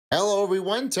Hello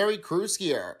everyone, Terry Crews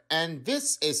here, and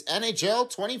this is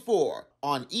NHL 24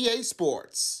 on EA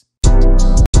Sports. Hey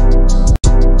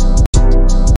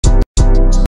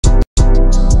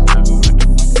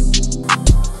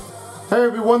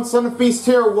everyone, Son of Beast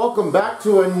here. Welcome back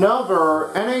to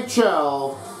another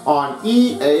NHL on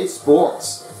EA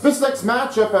Sports. This next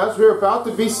matchup, as we're about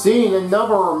to be seeing,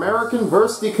 another American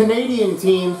versus the Canadian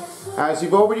team. As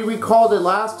you've already recalled it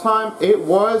last time, it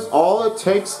was all it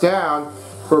takes down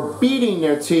for beating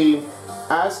their team,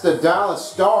 as the Dallas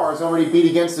Stars already beat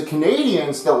against the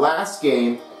Canadians the last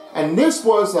game. And this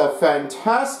was a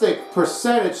fantastic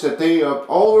percentage that they have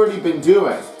already been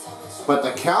doing. But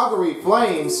the Calgary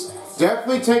Flames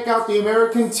definitely take out the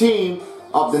American team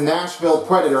of the Nashville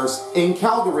Predators in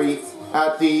Calgary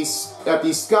at the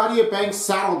Scotiabank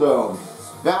Saddledome.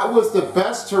 That was the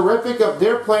best terrific of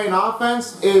their playing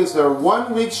offense. It is their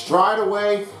 1 week stride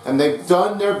away, and they've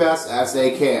done their best as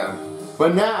they can.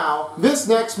 But now, this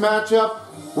next matchup,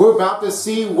 we're about to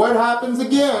see what happens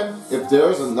again if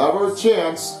there's another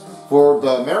chance for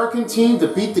the American team to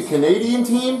beat the Canadian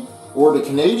team, or the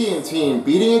Canadian team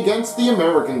beating against the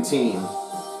American team.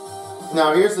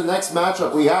 Now here's the next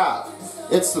matchup we have.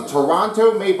 It's the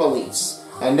Toronto Maple Leafs,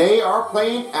 and they are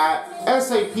playing at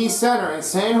SAP Center in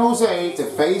San Jose to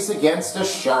face against the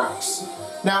Sharks.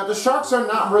 Now the Sharks are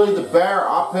not really the better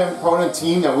opponent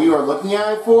team that we are looking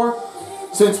at it for,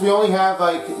 since we only have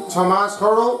Tomas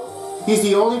Hertl. He's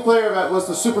the only player that was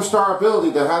the superstar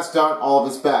ability that has done all of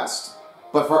his best.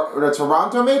 But for the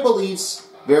Toronto Maple Leafs,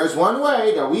 there's one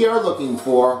way that we are looking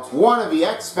for, one of the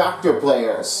X-Factor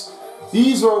players.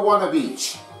 These are one of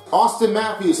each. Austin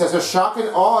Matthews has a shock and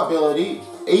awe ability,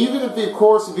 even if, of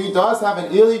course, if he does have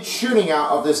an elite shooting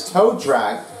out of this toe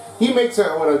drag, he makes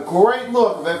it with a great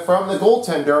look of it from the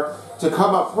goaltender to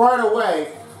come up right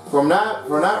away from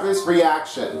that risk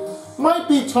reaction. Might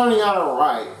be turning out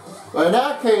alright, but in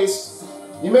that case,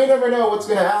 you may never know what's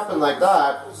going to happen like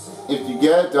that if you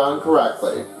get it done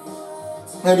correctly.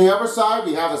 On the other side,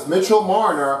 we have this Mitchell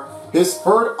Marner, his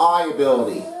third eye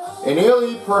ability, an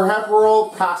elite peripheral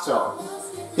passer.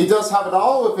 He does have it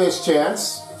all with his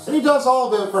chance, and he does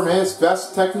all of it from his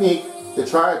best technique to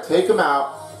try to take him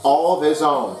out all of his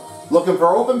own. Looking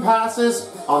for open passes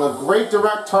on a great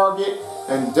direct target,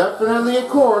 and definitely, of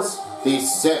course, the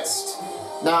assist.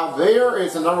 Now there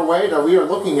is another way that we are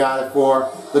looking at it for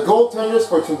the goaltenders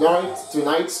for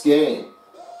tonight's game.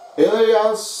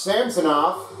 Ilya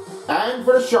Samsonov, and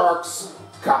for the Sharks,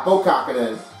 Kaapo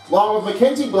Kähkönen, along with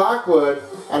Mackenzie Blackwood,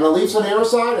 and the Leafs on the other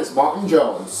side is Martin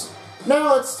Jones.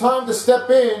 Now it's time to step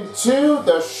into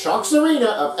the Sharks Arena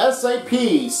of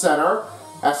SAP Center.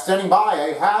 As standing by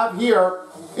I have here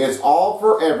is All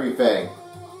for Everything.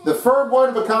 The third one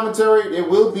of the commentary, it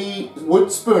will be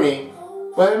Wood Spoony.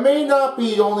 But it may not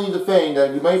be only the thing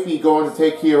that you might be going to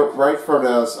take here right from the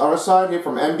other side here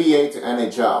from NBA to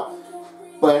NHL.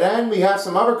 But then we have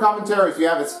some other commentaries. We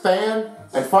have its fan,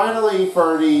 and finally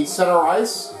for the center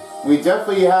ice, we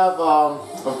definitely have,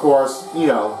 of course,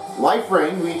 Life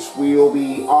Ring, which we will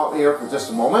be out here for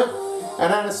just a moment.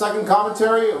 And then the second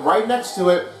commentary right next to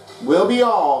it will be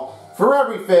All for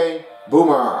Everything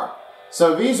Boomer.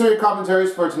 So these are your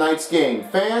commentaries for tonight's game.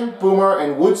 Fan, Boomer,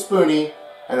 and Wood Spoony.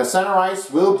 And the center ice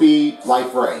will be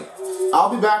Life Ring. I'll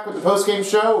be back with the post-game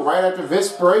show right after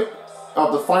this break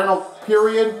of the final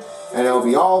period, and it'll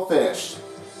be all finished.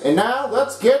 And now,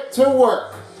 let's get to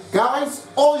work. Guys,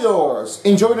 all yours.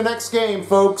 Enjoy the next game,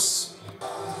 folks.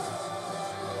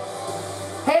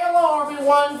 Hey, hello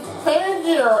everyone. Fan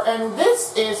here, and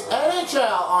this is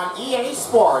NHL on EA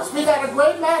Sports. We got a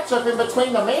great matchup in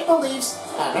between the Maple Leafs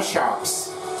and the Sharks.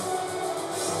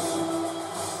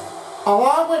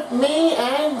 Along with me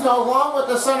and along with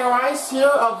the center ice here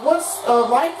of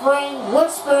Life Ring, Wood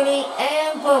Spoony,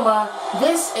 and Boomer,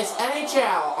 this is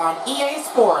NHL on EA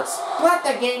Sports. Let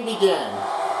the game begin.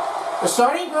 The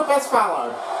starting group as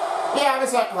followed.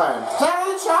 Yavis Eklund.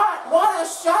 Center shot, what a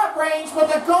shot range with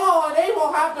the goal, and they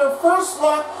will have their first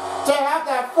look to have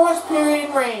that first period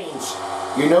in range.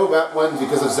 You know that one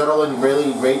because if Zetterlund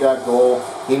really made that goal,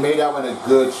 he made that one a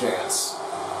good chance.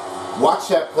 Watch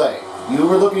that play. You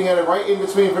were looking at it right in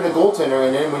between for the goaltender,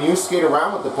 and then when you skate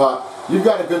around with the puck, you've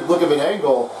got a good look of an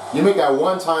angle. You make that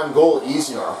one-time goal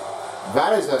easier.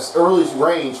 That is the early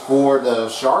range for the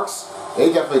Sharks.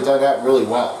 They definitely done that really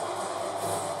well.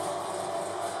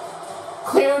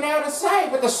 Clear now to say,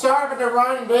 with the start of the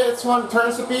run, this one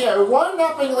turns to be a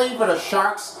 1-0 lead for the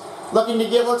Sharks. Looking to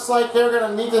get, looks like they're going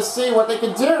to need to see what they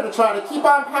can do to try to keep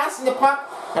on passing the puck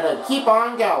and then keep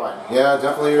on going. Yeah,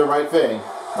 definitely the right thing.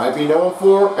 Might be known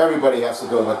for, everybody has to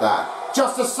go with that.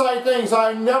 Just to say things,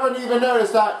 I never even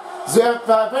noticed that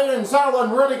Vaden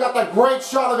Zetterlund really got that great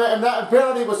shot of it, and that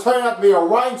ability was turning out to be a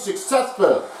range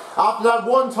successful. After that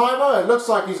one-timer, it looks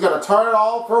like he's going to turn it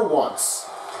all for once.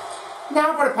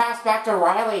 Now for the pass back to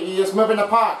Riley. He is moving the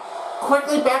puck.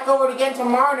 Quickly back over it again to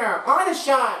Marner. On a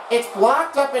shot. It's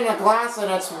blocked up in the glass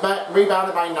and it's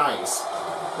rebounded by Nice.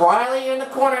 Riley in the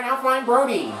corner. Now find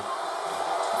Brody.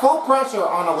 Full pressure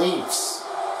on the Leafs.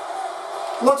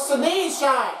 Looks to knee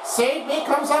shot. Save me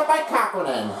comes up by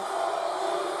Kakkonen.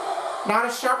 Now the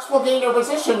Sharks will gain their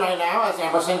position right now as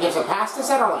Amberson gives a pass to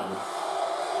Zetterlund.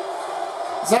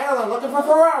 Zetterlund looking for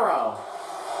Ferraro.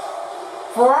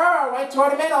 Ferraro right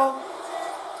toward the middle.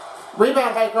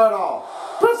 Rebound by Girdle.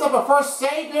 Puts up a first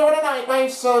save here of the night by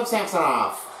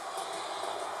Samsonov.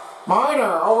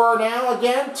 Marner over now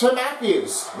again to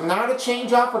Matthews. Now to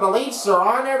change up for the Leafs are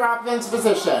on their offense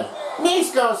position.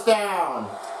 Nice goes down.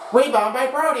 Rebound by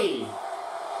Brody.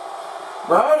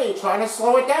 Brody trying to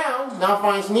slow it down. Now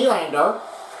finds Nylander.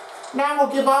 Now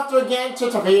we'll give off to again to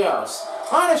Tavares.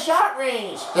 On a shot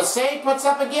range. The save puts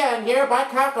up again here by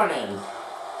Kakkonen.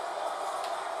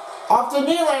 Off to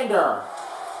Nylander.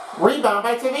 Rebound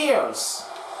by Tavares.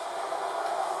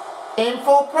 In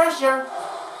full pressure.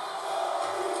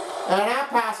 And that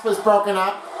pass was broken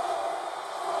up.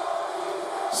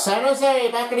 San Jose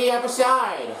back to the other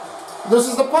side. This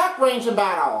is the puck ranging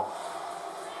battle.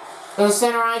 In the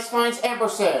center ice finds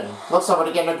Amberson. Looks over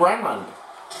to get to Granlund.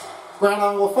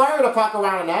 Granlund will fire the puck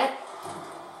around the net.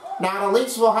 Now the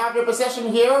Leafs will have their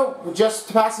possession here,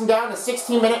 just passing down the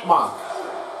 16-minute mark.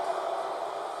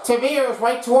 Tavares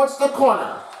right towards the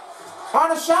corner. On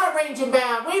a shot range and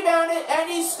bound. Rebounded and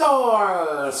he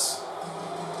scores.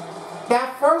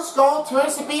 That first goal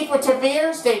turns to be for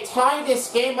Tavares. They tied this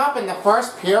game up in the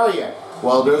first period.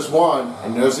 Well, there's one,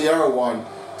 and there's the other one.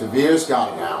 Tavares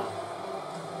got it now.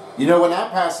 You know, when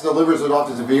that pass delivers it off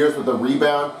to Tavares with the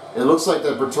rebound, it looks like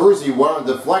the Bertuzzi wanted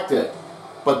to deflect it.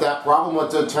 But that problem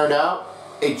with it turned out,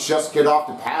 it just get off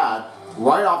the pad,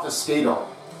 right off the skater.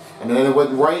 And then it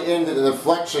went right into the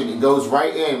deflection. It goes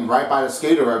right in, right by the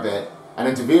skater a bit. And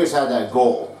then Tavares had that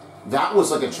goal. That was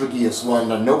like a trickiest one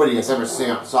that nobody has ever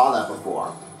saw that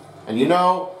before. And you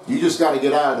know, you just got to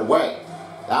get out of the way.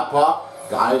 That puck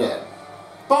got it in.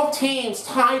 Both teams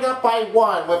tied up by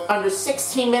one with under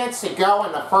 16 minutes to go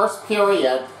in the first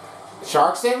period.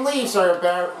 Sharks and Leafs are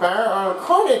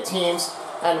opponent teams,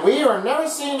 and we are never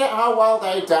seeing it how well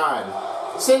they've done.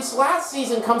 Since last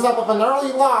season comes up with an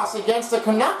early loss against the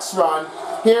Canucks run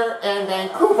here in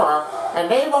Vancouver, and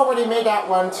they've already made that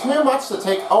one too much to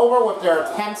take over with their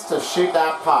attempts to shoot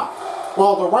that puck.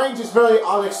 Well, the range is very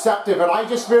unacceptable, and I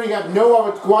just really have no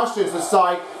other questions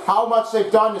aside how much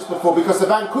they've done this before, because the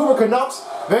Vancouver Canucks,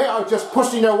 they are just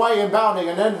pushing their way and bounding,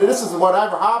 and then this is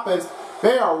whatever happens,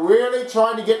 they are really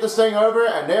trying to get this thing over,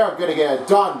 and they are going to get it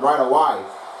done right away.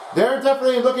 They're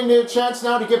definitely looking at a chance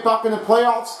now to get back in the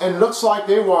playoffs, and looks like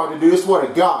they want to do this with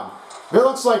a gun. It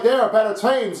looks like they are better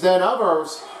teams than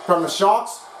others, from the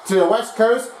Sharks to the West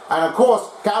Coast, and of course,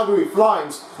 Calgary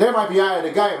Flames. They might be out of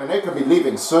the game, and they could be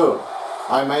leaving soon.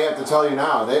 I may have to tell you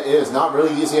now, it is not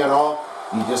really easy at all.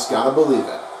 You just gotta believe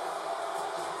it.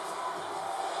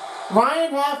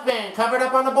 Ryan Hoffman covered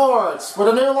up on the boards with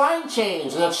a new line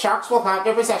change, and the Sharks will have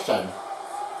their possession.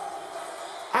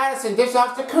 Addison dips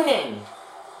off to Kunin.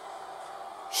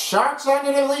 Sharks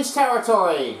under the Leafs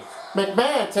territory.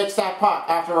 McMahon takes that puck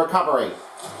after recovery.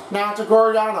 Now to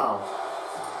Gordano.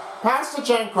 Pass to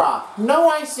Jancroft. No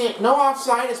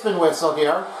offside has been whistled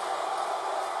here.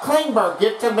 Klingberg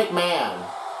give to McMahon.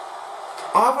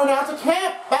 Offer now to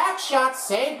Kemp. Back shot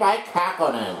saved by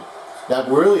Kakkonen. That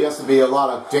really has to be a lot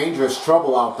of dangerous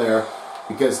trouble out there,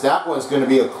 because that one's going to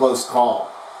be a close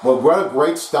call. Well, what a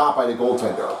great stop by the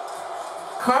goaltender.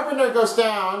 Carpenter goes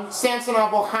down.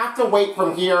 Samsonov will have to wait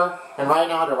from here, and right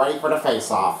now they're ready for the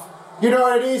face-off. You know,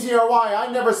 it easier why.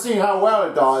 I've never seen how well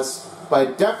it does, but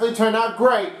it definitely turned out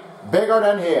great. Bigger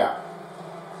than here.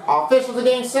 Officials are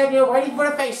getting set here, ready for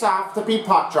the face-off to be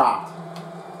puck dropped.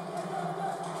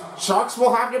 Sharks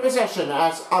will have their possession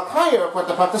as Alkaya put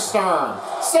the puck to Stern.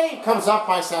 Save comes up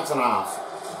by Samsonov.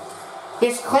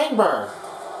 Here's Klingberg.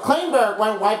 Klingberg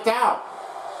went wiped out.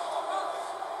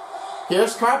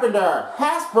 Here's Carpenter.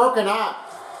 Pass broken up.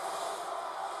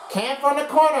 Camp on the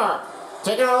corner.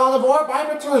 Taken along the board by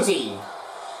Bertuzzi.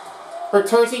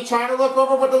 Bertuzzi trying to look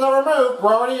over with the lower move.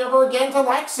 Brody over again to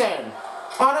Lexon.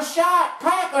 On a shot,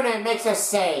 Kakkonen makes a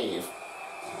save.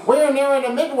 We're nearing the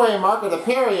midway mark of the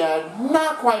period.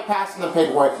 Not quite passing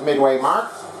the midway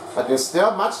mark, but there's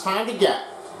still much time to get.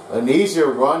 An easier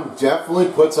run definitely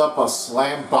puts up a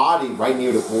slam body right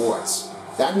near the boards.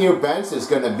 That near bench is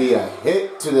going to be a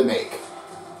hit to the make.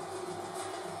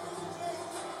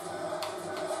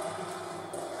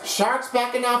 Sharks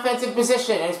back in offensive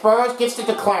position as Burroughs gives to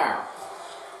Declare.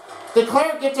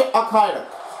 Declare gives to Akaiuk.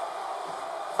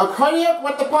 Akaiuk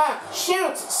with the puck.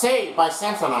 Shoots. Saved by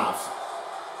Samsonov.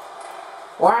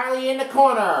 Riley in the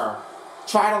corner.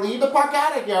 Try to leave the puck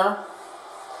out of here.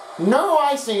 No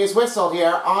icing is whistled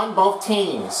here on both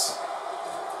teams.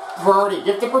 Brody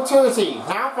give to Bertuzzi.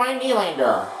 Now find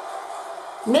Nylander.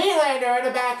 Nylander in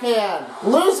the backhand.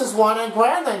 Loses one and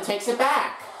Brandon takes it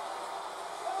back.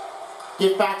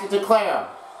 Give back to Declare.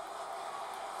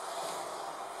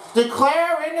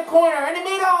 Declare in the corner, in the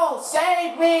middle.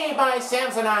 Save me by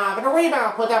Samsonov. And a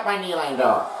rebound put up by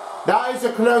Nylander. That is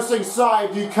a closing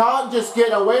save. You can't just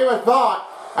get away with that.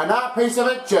 And that piece of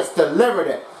it just delivered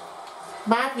it.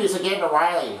 Matthews again to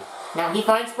Riley. Now he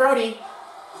finds Brody.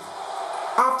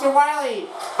 Off to Riley.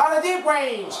 On the deep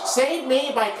range. Save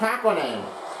me by Kakkonen.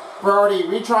 Brody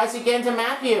retries again to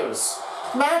Matthews.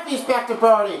 Matthews back to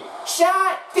Brody.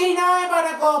 Shot denied by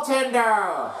the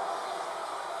goaltender.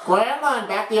 Granlund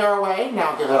back the other way.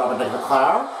 Now give it over to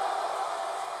Declare.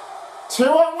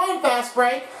 2-on-1 fast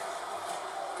break.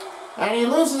 And he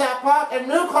loses that puck. And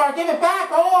Newclar give it back.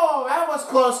 Oh, that was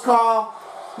close call.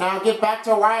 Now give back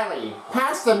to Riley.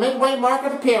 Past the midway mark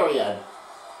of the period.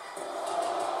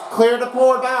 Clear the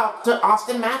forward out to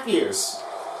Austin Matthews.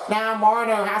 Now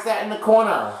Marner has that in the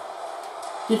corner.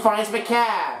 He finds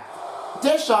McCabe.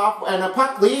 Dish off and the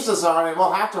puck leaves the zone and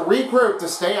will have to regroup to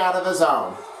stay out of the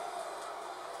zone.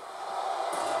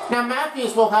 Now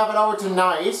Matthews will have it over to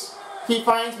Nice. He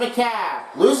finds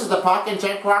McCabe. Loses the puck and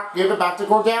Jankrock give it back to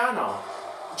Gordiano.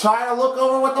 Try to look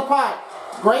over with the puck.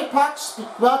 Great puck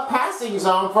passing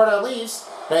zone for the Leafs.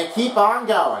 They keep on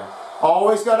going.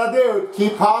 Always gotta do,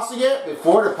 keep passing it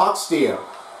before the puck steal.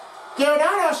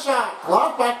 Giordano shot,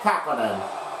 gloved by Kakkonen.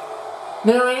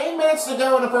 Nearly 8 minutes to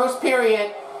go in the first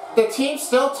period. The team's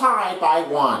still tied by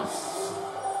 1.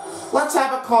 Let's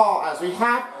have a call as we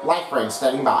have Lifebrain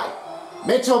standing by.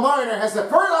 Mitchell Marner has the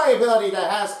reliability that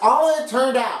has all it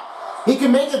turned out. He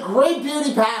can make a great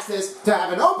beauty passes to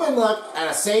have an open look at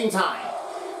the same time.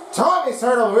 Thomas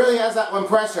Hurdle really has that one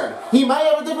pressured. He might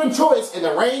have a different choice and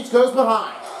the range goes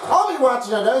behind. I'll be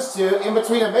watching on those two in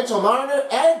between a Mitchell Marner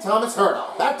and Thomas Hurdle.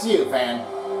 Back to you, fan.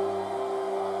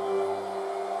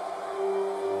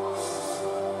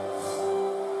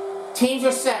 Teams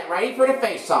are set, ready for the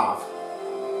face-off.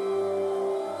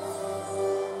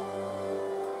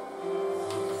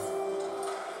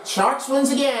 Sharks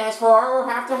wins again as Ferraro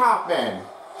half to Hoffman.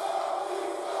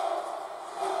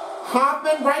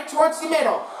 Hoffman right towards the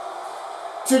middle.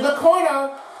 To the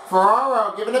corner.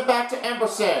 Ferraro giving it back to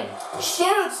Emerson.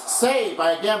 Shoots! Saved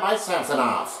again by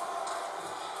Samsonov.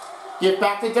 Give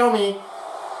back to Domi.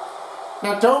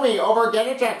 Now Domi over again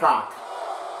to Jankrock.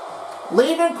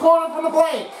 Leaving corner from the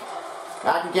blank.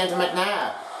 Back again to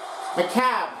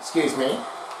McCabe, excuse me.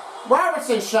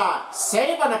 Robertson shot.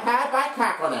 Save on the pad by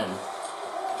Kakkonen.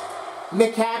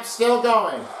 McCabe still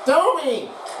going. Domi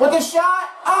with the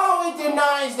shot. Oh, he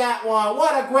denies that one.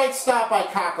 What a great stop by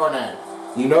Kakkonen.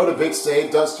 You know the big save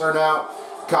does turn out.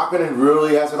 Kakkonen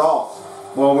really has it all.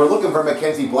 Well, we're looking for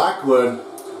Mackenzie Blackwood.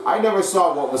 I never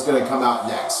saw what was going to come out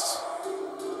next.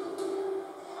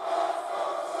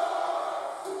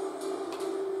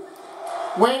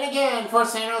 Win again for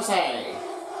San Jose.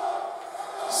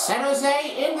 San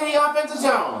Jose into the offensive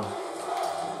zone.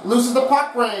 Loses the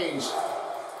puck range.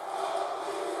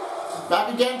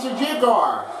 Back again to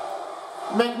Jigor.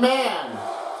 McMahon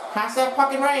has that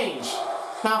puck in range.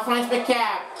 Now finds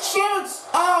McCabe. Shoots!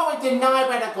 Oh, it denied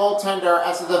by the goaltender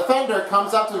as the defender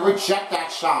comes up to reject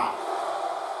that shot.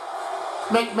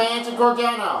 McMahon to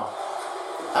Gordiano.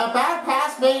 A bad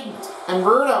pass made and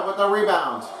Ruda with the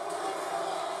rebound.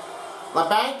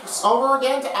 LeBank's over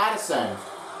again to Addison.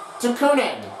 To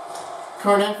Kunin.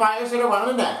 Kunin fires it around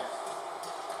the net.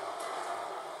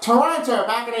 Toronto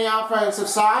back in the offensive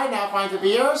side. Now finds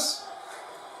Beers.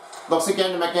 Looks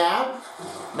again to McNabb.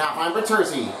 Now find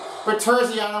Bertuzzi.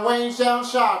 Bertuzzi on a range down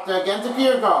shot. Again to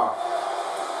Biergar.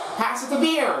 Pass it to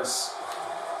Beers.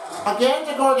 Again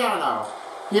to Gordiano.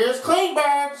 Here's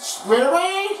Klingberg. With a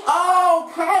range.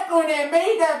 Oh, Kakkonen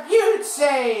made a huge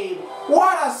save.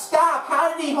 What a stop.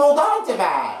 How did he hold on to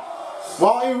that?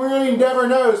 Well, he really never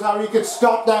knows how he could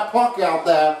stop that puck out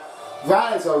there.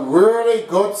 That is a really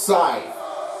good save.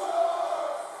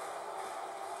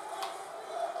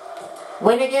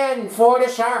 Win again for the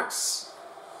Sharks.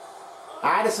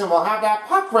 Addison will have that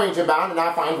puck range abound and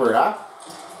now find Ruda.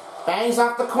 Bangs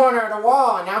off the corner of the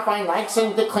wall and now find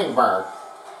Langston to Klingberg.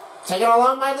 Taken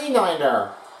along by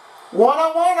Nylander.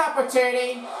 One-on-one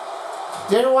opportunity.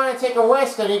 Didn't want to take a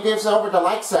risk and he gives over to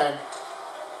Langston.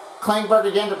 Klingberg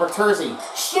again to Bertuzzi.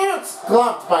 Shoots!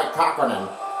 Gloved by Kakkonen.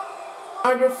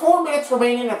 Under 4 minutes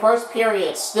remaining in the first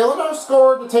period. Still no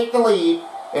score to take the lead.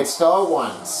 It's still a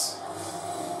ones.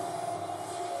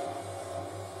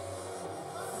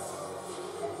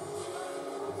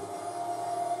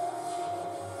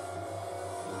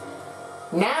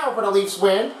 Now for the Leafs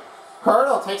win.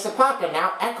 Hurdle takes the puck and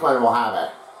now Eklund will have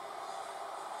it.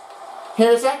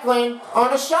 Here's Eklund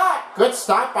on a shot. Good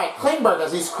stop by Klingberg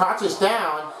as he crouches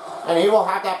down and he will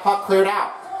have that puck cleared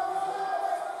out.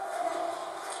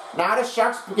 Now the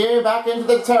Sharks getting back into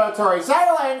the territory.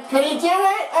 Zetterlund, can he do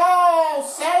it? Oh,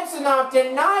 Samsonov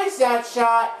denies that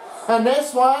shot. And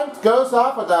this one goes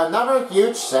off with another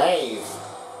huge save.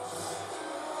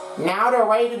 Now they're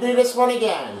ready to do this one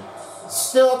again.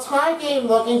 Still a tie game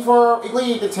looking for a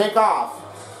lead to take off.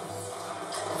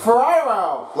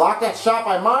 Ferraro blocked that shot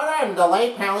by Marner and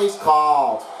delayed penalties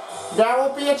called. There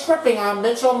will be a tripping on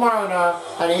Mitchell Marner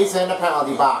and he's in the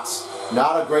penalty box.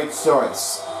 Not a great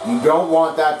choice. You don't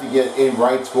want that to get in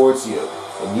right towards you.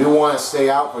 And you want to stay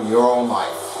out for your own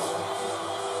life.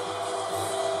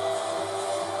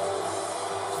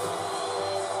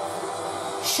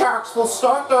 Sharks will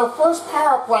start their first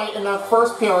power play in the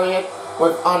first period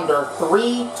with under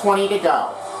 3:20 to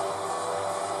go.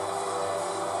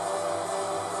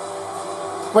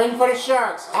 Win for the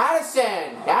Sharks.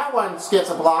 Addison. That one gets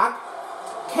a block.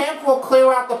 Kemp will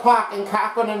clear out the puck and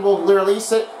Kapanen will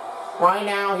release it. Right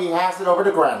now he has it over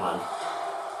to Granlund.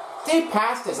 Deep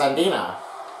pass to Zadina.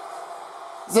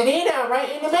 Zadina right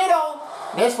in the middle.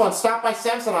 This one stopped by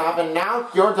Samsonov and now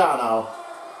Giordano.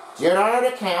 Giordano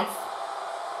to Kemp.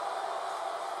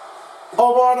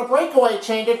 Over on a breakaway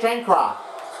chain to Drenkroff.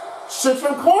 Shoots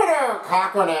from corner.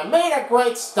 Kapanen made a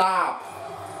great stop.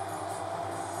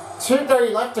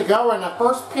 2:30 left to go in the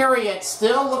first period.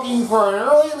 Still looking for an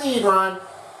early lead run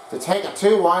to take a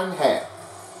 2-1 hit.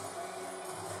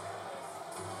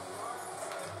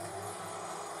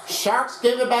 Sharks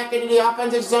give it back into the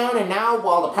offensive zone, and now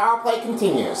while the power play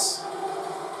continues.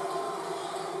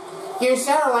 Here's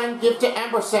Zetterlund, give to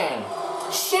Emberson.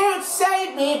 Shoot,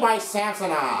 save me by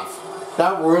Samsonov.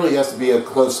 That really has to be a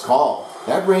close call.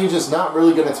 That range is not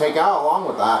really going to take out along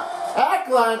with that.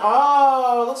 Eklund,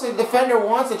 oh, looks like the defender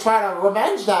wants to try to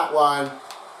revenge that one.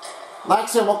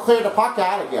 Lexington will clear the puck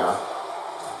out of here.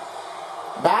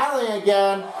 Battling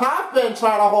again. Hoffman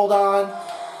try to hold on.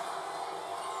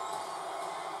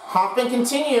 Hoffman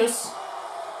continues.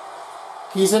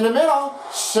 He's in the middle.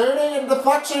 Shooting and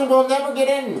deflection will never get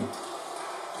in.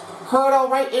 Hurdle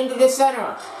right into the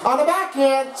center. On the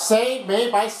backhand, save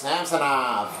made by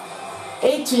Samsonov.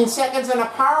 18 seconds in a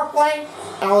power play.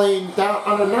 Only down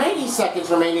under 90 seconds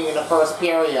remaining in the first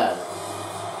period.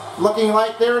 Looking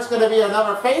like there's going to be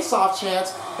another face-off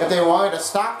chance if they wanted to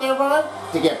stop their run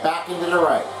to get back into the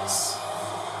race.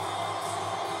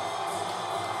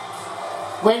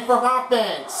 Win for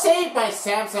Hoffman. Saved by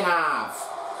Samsonov.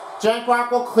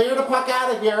 Drenkroff will clear the puck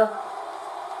out of here.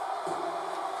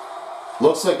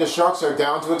 Looks like the Sharks are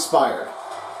down to expired.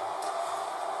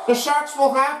 The Sharks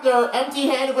will have their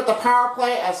empty-handed with the power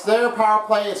play as their power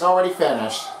play is already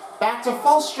finished. Back to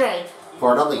full strength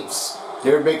for the Leafs.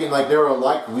 They're making like they were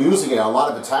losing it. A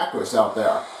lot of attackers out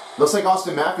there. Looks like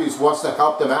Austin Matthews wants to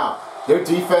help them out. Their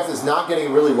defense is not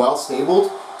getting really well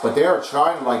stabled, but they are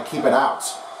trying to keep it out.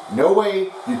 No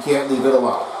way you can't leave it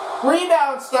alone.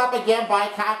 Rebound stop again by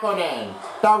Kapanen.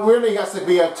 That really has to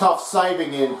be a tough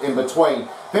saving in between.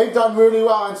 They've done really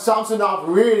well, and Samsonov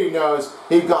really knows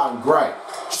he's gotten great.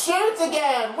 Shoots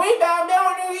again. Rebound,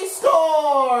 Marner, he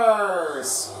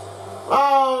scores.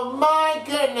 Oh my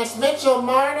goodness, Mitchell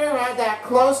Marner had that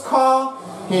close call.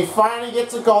 He finally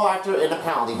gets a goal after in the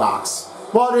penalty box.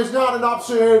 Well, there's not an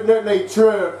absolutely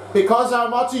true. Because how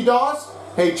much he does,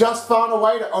 he just found a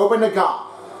way to open the gap.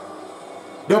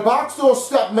 The backdoor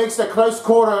step makes the close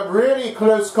corner a really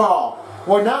close call.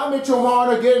 Well, now Mitchell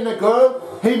Marner getting the goal,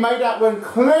 he made that one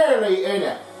clearly in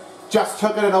it. Just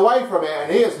took it away from it,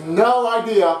 and he has no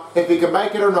idea if he can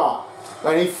make it or not.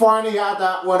 And he finally had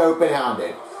that one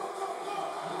open-handed.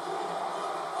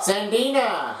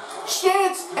 Zadina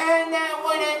shoots, and that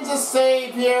one ends a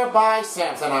save here by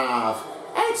Samsonov.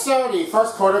 And so the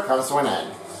first quarter comes to an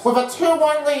end. With a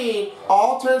 2-1 lead,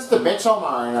 all turns to Mitchell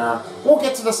Marner. We'll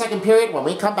get to the second period when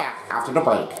we come back after the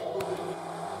break.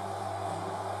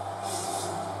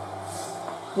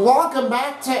 Welcome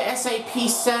back to SAP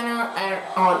Center and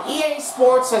on EA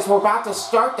Sports as we're about to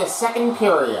start the second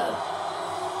period.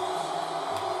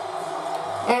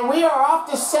 And we are off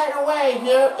to set away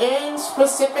here in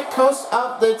Pacific Coast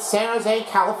of the San Jose,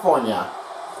 California.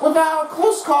 Without a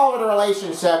close call of the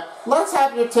relationship, let's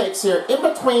have your takes here in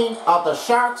between of the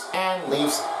Sharks and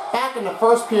Leafs back in the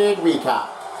first period recap.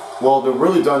 Well, they're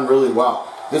really done really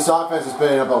well. This offense is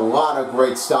putting up a lot of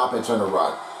great stoppage on the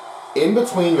run. In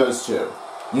between those two,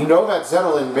 you know that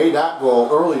Zetterlund made that goal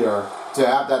earlier to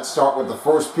have that start with the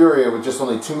first period with just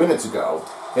only 2 minutes ago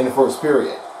in the first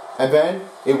period. And then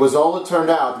it was all it turned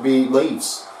out to be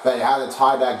Leafs that had to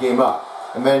tie that game up.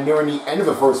 And then nearing the end of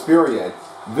the first period,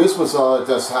 this was all it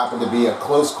just happened to be a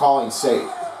close calling save.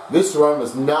 This run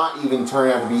was not even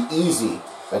turning out to be easy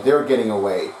that they were getting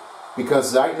away.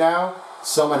 Because right now,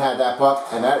 someone had that puck,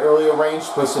 and that earlier range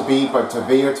supposed to be by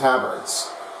Tavir Taverns.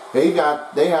 They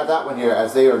had that one here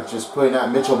as they are just putting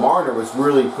out. Mitchell Marner was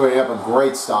really putting up a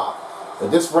great stop.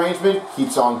 But this arrangement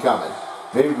keeps on coming.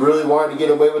 They really wanted to get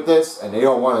away with this, and they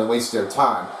don't want to waste their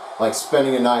time, like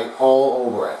spending a night all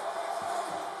over it.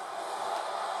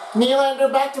 Nylander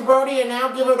back to Brody and now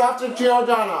give it off to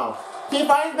Giordano. He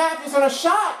finds Matthews on a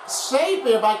shot. Saved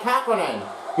here by Kakkonen.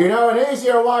 You know, in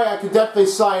AZRY, I could definitely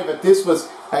say that this was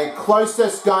a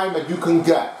closest game that you can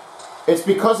get. It's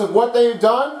because of what they've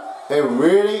done. They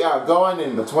really are going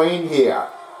in between here.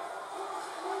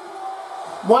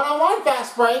 One-on-one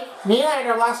fast break.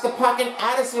 Nylander lost the puck and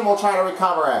Addison will try to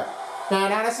recover it.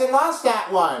 And Addison lost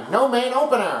that one. No main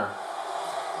opener.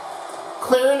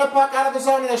 Clearing the puck out of the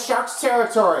zone in the Sharks'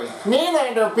 territory.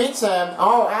 Nylander beats him.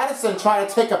 Oh, Addison tried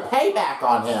to take a payback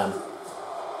on him.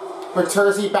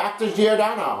 Bertuzzi back to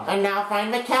Giordano. And now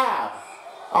find McCabe.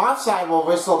 Offside will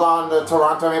whistle on the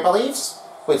Toronto Maple Leafs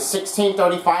with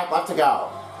 16:35 left to go.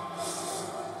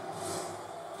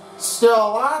 Still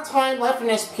a lot of time left in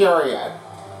this period.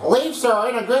 Leafs are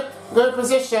in a good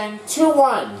position.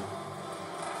 2-1.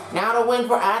 Now to win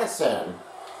for Addison.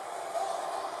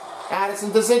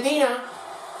 Addison to Zadina.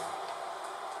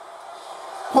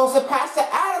 Pulls the pass to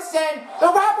Addison. The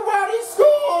wraparound, he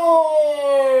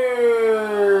scores!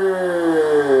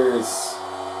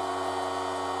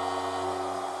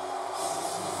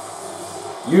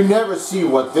 You never see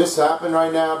what this happened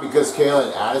right now because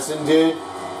Kalen Addison did.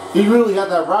 He really had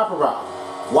that wraparound.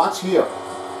 Watch here.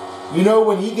 You know,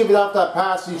 when he gave it off that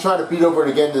pass, he tried to beat over it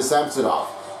again to Samsonov.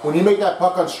 When you make that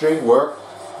puck on string work,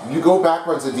 you go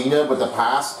backwards Zadina with the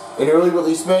pass, an early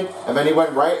releasement, and then he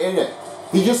went right in it.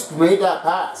 He just made that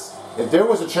pass. If there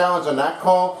was a challenge on that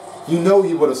call, you know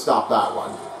he would have stopped that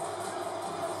one.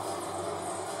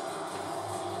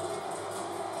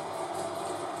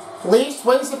 Leafs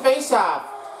wins the faceoff.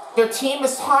 Their team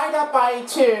is tied up by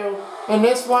 2, and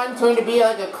this one turned to be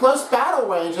like a close battle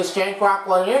range as Jank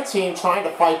Rockwell and their team trying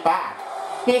to fight back.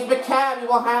 Here's McCabe, he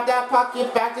will have that puck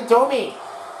give back to Domi.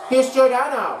 Here's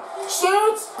Giordano.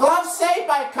 Shoots! Glove saved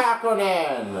by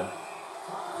Kakkonen.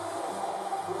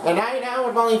 And now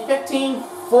with only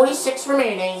 15:46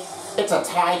 remaining, it's a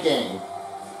tie game.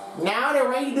 Now they're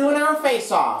ready to do another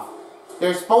face-off.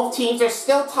 Both teams are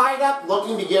still tied up,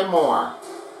 looking to get more.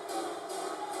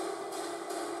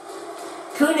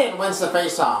 Kunin wins the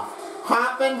face-off.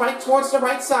 Hopping right towards the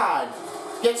right side.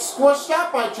 Gets squished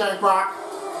out by Jankrock.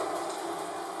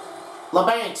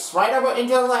 LeBanks right over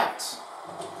into the left.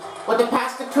 With the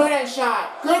pass to Kunin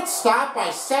shot. Good stop by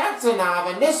Samsonov,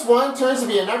 and this one turns to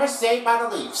be another save by the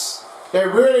Leafs. They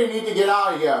really need to get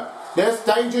out of here. This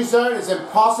danger zone is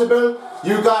impossible.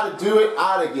 You got to do it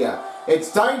out of here. It's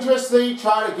dangerously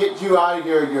trying to get you out of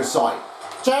your sight.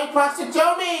 Jankrock to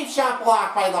Domi. Shot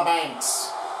blocked by LeBanks.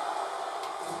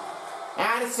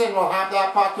 Addison will have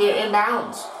that puck here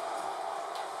inbound.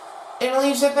 In the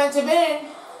Leafs defensive end,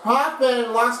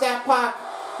 Hoffman lost that puck,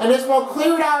 and this one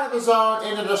cleared out of the zone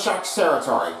into the Sharks'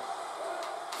 territory.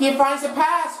 He finds the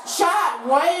pass, shot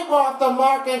way off the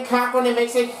mark, and Kakkonen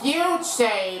makes a huge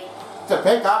save to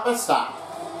pick up a stop.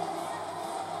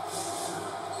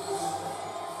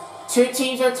 Two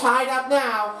teams are tied up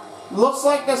now. Looks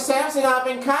like the Samsonov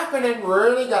and Kakkonen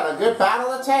really got a good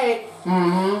battle to take.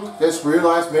 This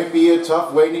realized may be a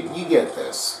tough way to you get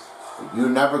this. But you're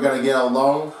never going to get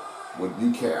alone when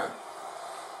you can.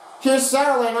 Here's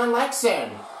Zetterlund on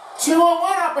Lexon.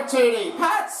 2-on-1 opportunity.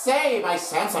 Pat save by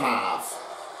Samsonov.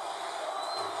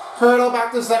 Hurdle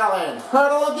back to Zetterlund.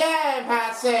 Hurdle again.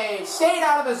 Pat save. Stayed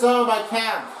out of the zone by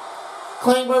Kemp.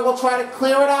 Klingberg will try to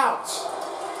clear it out.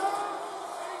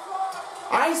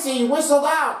 Icy whistled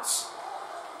out.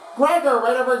 Gregor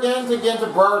right over again to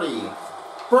Brody.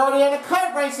 Brody on a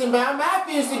cut race inbound.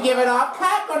 Matthews to give it off.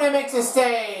 Kakkonen makes a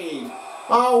save.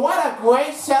 Oh, what a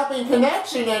great helping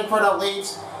connection in for the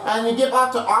Leafs. And you give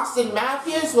off to Austin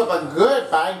Matthews with a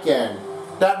good bank in.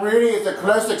 That really is a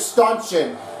close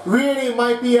extension. Really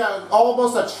might be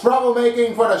almost a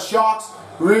troublemaking for the Sharks.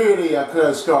 Really a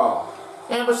close call.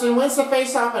 Anderson wins the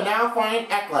faceoff and now find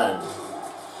Eklund.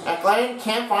 Eklund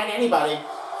can't find anybody.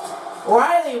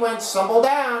 Riley went stumble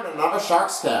down, another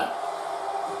Sharks step.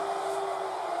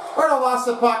 Riddle lost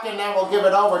the puck and then will give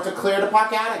it over to clear the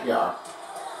puck out of here.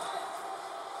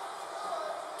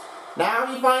 Now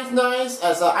he finds Nice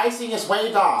as the icing is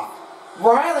waved off.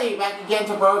 Riley back again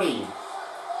to Brody.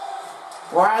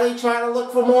 Riley trying to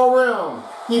look for more room.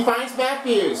 He finds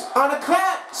Matthews. On a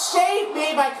cut! Save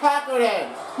made by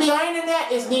Cochran. Behind the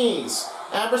net is Knees.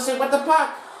 Anderson with the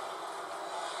puck.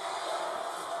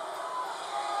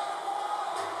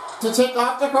 To take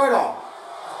off the hurdle.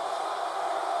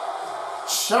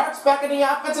 Sharks back in the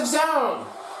offensive zone.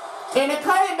 In a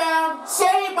cutting bound,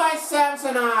 saved by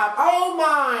Samsonov. Oh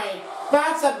my!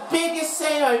 That's the biggest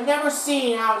save I've never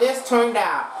seen how this turned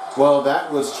out. Well,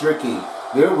 that was tricky.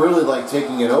 They're really like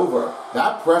taking it over.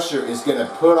 That pressure is going to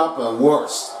put up a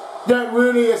worst. That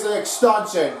really is an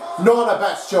extension, not a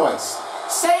best choice.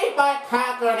 Saved by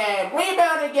Cochran.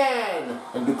 Rebound again.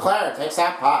 And Duclair takes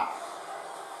that puck.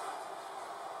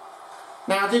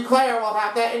 Now Duclair will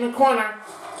have that in the corner.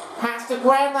 Pass to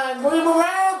Granlund. Move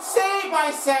around. Saved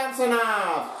by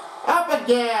Samsonov. Up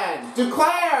again.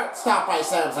 Duclair. Stopped by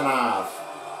Samsonov.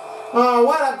 Oh,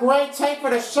 what a great take for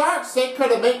the Sharks. They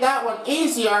could have made that one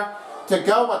easier to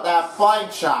go with that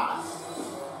flank shot.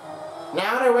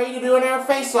 Now they're ready to do an air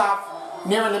face-off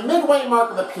nearing the midway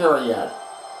mark of the period.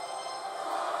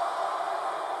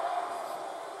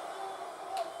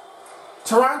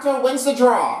 Toronto wins the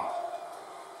draw.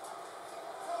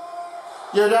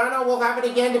 Giordano will have it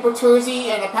again to Bertuzzi,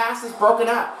 and the pass is broken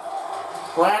up.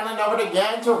 Granlund over it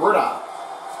again to Ruda.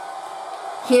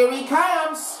 Here he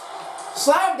comes.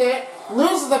 Slammed it,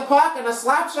 loses the puck, and a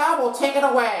slap shot will take it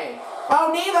away.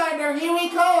 Oh, Nylander, here he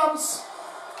comes.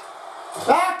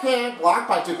 Backhand blocked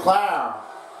by Duclair.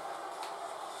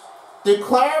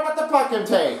 Duclair with the puck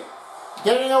intake.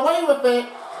 Getting away with it.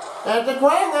 And to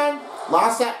Granlund.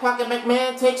 Lost that puck, and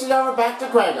McMahon takes it over back to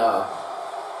Gregor.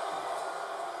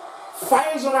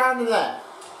 Fires around the net.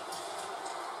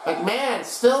 McMahon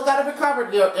still got it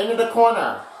recovered here into the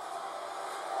corner.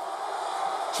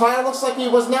 Trial looks like he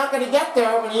was not going to get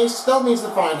there, but he still needs to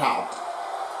find help.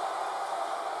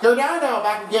 Giordano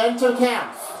back again to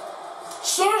Kemp.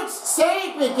 Shoots!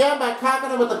 Saved again by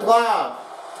Cochran with the glove.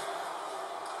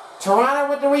 Toronto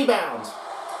with the rebound.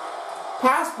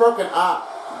 Pass broken up.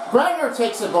 Gregor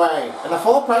takes it away, and the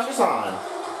full pressure's on.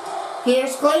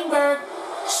 Here's Klingberg.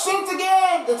 Shoots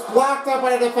again! It's blocked up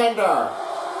by the defender.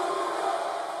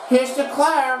 Here's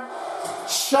Duclair.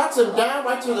 Shuts him down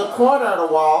right to the corner of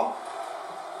the wall.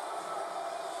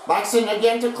 Laxton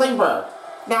again to Klingberg.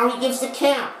 Now he gives to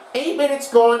Camp. 8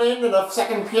 minutes going into the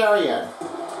second period.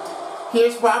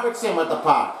 Here's Robertson with the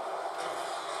puck.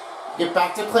 Get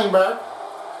back to Klingberg.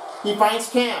 He finds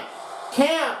Camp.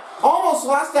 Camp almost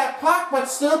lost that puck, but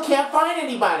still can't find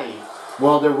anybody.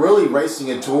 Well, they're really racing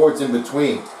it towards in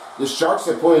between. The Sharks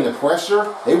are putting the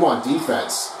pressure. They want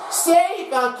defense. Save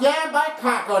again by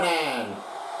Kakkonen.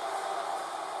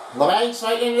 LeBank's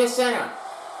right into the center.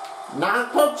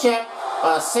 Not poke check.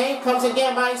 A save comes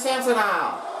again by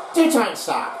Samsonov. 2-time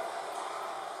stop.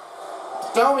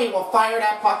 Domi will fire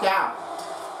that puck out.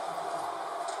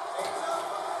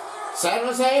 San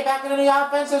Jose back into the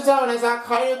offensive zone as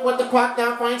Alkaiuk with the puck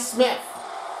now finds Smith.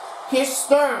 Here's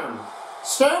Stern.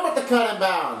 Stern with the cut and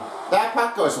bound. That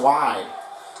puck goes wide.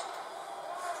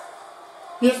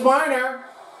 Here's Marner.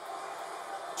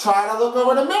 Try to look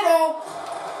over the middle.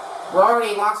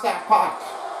 Rory lost that puck.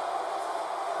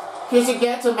 Here's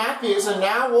again to Matthews, and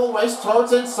now we'll race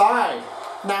towards inside.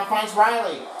 Now finds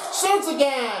Riley. Shoots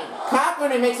again.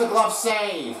 Cochran makes a glove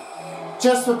save.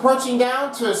 Just approaching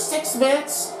down to 6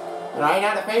 minutes. And right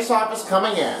now the faceoff is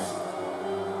coming in.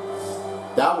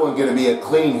 That one's going to be a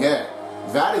clean hit.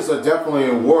 That is definitely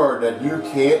a word that you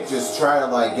can't just try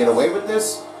to get away with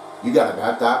this. You got to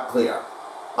have that clear.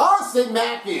 Austin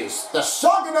Matthews, the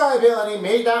shotgun ability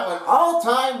made that one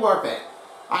all-time worth it.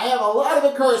 I have a lot of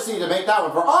accuracy to make that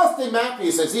one for Austin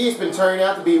Matthews, as he's been turning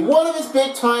out to be one of his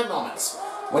big-time moments.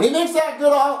 When he makes that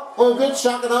good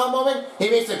shotgun all moment, he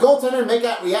makes the goaltender make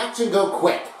that reaction go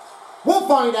quick. We'll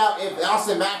find out if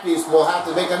Austin Matthews will have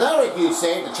to make another huge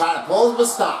save to try to pull him a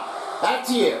stop. Back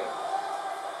to you.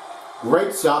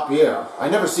 Great stop here. I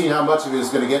never seen how much of it is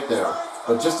going to get there.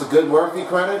 But just a good Murphy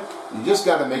credit, you just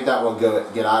got to make that one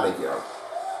get out of here.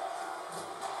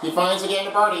 He finds again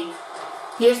to Birdie.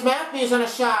 Here's Matthews on a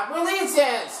shot.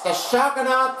 Releases! The shotgun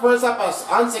out throws up an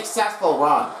unsuccessful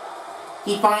run.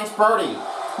 He finds Birdie.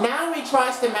 Now he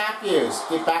tries to Matthews.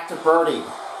 Get back to Birdie.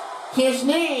 Here's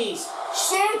Knees.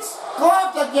 Shoots!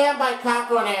 Gloved again by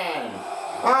Kakkonen.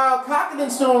 Oh,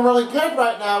 Kakkonen's doing really good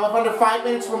right now with under 5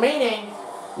 minutes remaining.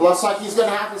 Looks like he's going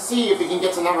to have to see if he can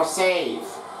get another save.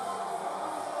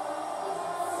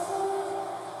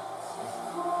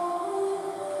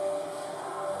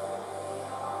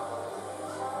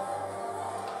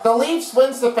 The Leafs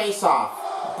wins the faceoff.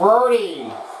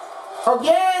 Brody.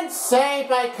 Again, saved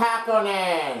by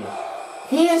Kakkonen.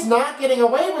 He is not getting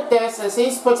away with this as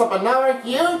he puts up another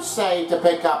huge save to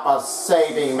pick up a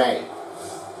saving mate.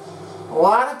 A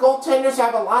lot of goaltenders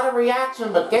have a lot of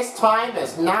reaction, but this time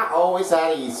is not always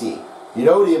that easy. You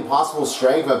know the impossible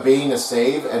strength of being a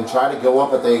save and try to go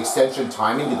up at the extension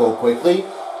timing to go quickly?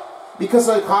 Because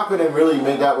like Kakkonen really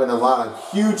made that with a lot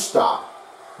of huge stop.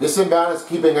 This inbound is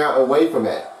keeping out away from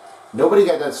it. Nobody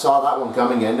saw that one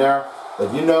coming in there,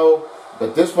 but you know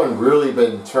that this one really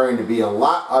been turning to be a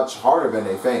lot much harder than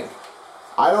they think.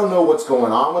 I don't know what's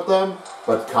going on with them,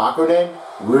 but Kakkonen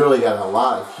really got a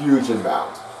lot of huge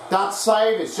inbound. That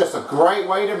save is just a great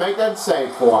way to make that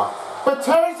save for. But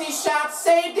Terzi's shot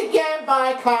saved again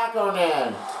by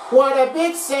Kakkonen. What a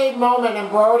big save moment, and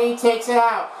Brody takes it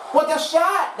out. With a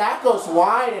shot, that goes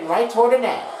wide and right toward the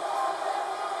net.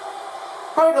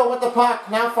 Hurdle with the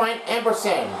puck, now find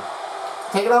Emberson.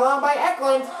 Taken along by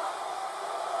Eklund.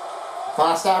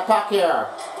 Fast out puck here.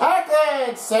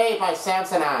 Eklund, saved by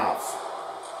Samsonov.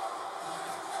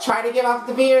 Try to give off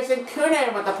the Beers and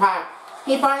Kunin with the puck.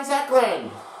 He finds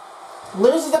Eklund.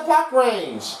 Loses the puck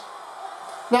range.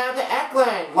 Now to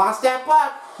Eklund. Lost that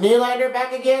puck. Nylander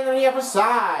back again on the upper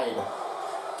side.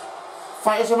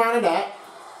 Fires around the net.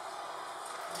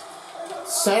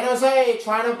 San Jose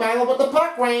trying to battle with the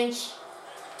puck range.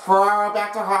 Ferraro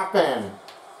back to Hoffman.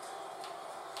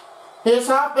 Here's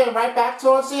Hoffman right back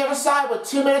towards the other side with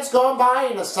 2 minutes going by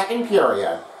in the second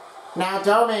period. Now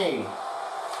Domi.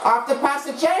 Off the pass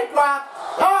to Jaybrock.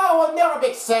 Oh, another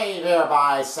big save here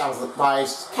by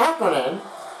Kakkonen.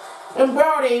 And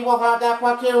Brody will have that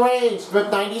puck in range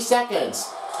with 90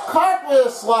 seconds. Cartwheel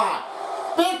slot.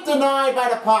 Big denied by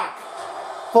the puck.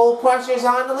 Full pressure's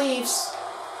on the Leafs.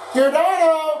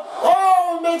 Giordano.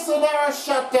 Oh, makes another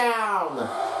shutdown.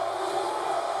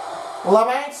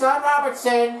 LeBanks on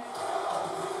Robertson.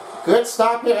 Good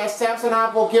stop here as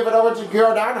Samsonov will give it over to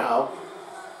Giordano.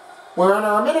 We're under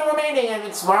a minute remaining and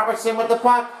it's Robertson with the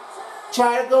puck.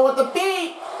 Try to go with the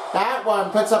beat. That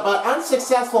one puts up an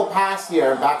unsuccessful pass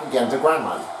here and back again to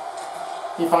Grenland.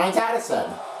 He finds Addison.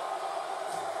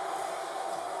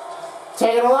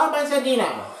 Taken along by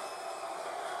Zadina.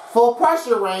 Full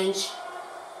pressure range.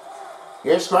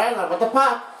 Here's Grenland with the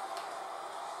puck.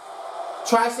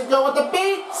 Tries to go with the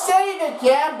beat. Save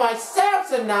again by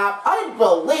Samsonov.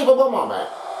 Unbelievable moment.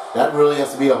 That really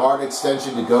has to be a hard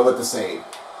extension to go with the save.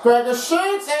 Gregor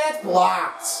shoots and it's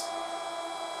blocked.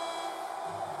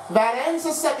 That ends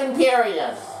the second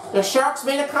period. The Sharks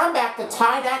made a comeback to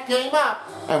tie that game up,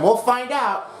 and we'll find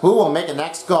out who will make the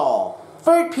next goal.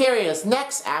 Third period is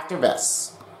next after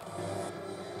this.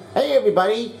 Hey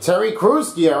everybody, Terry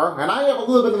Crews here, and I have a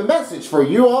little bit of a message for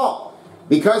you all.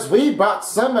 Because we brought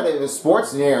somebody to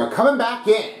sports near coming back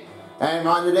in. And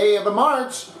on the day of the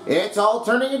March, it's all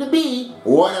turning into be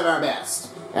one of our best.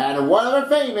 And one of our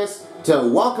famous to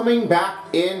welcoming back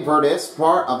in for this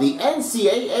part of the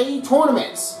NCAA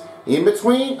tournaments. In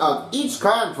between of each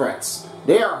conference,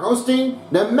 they are hosting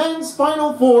the men's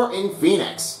Final Four in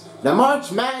Phoenix. The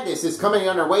March Madness is coming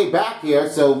on our way back here,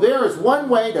 so there is one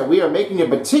way that we are making a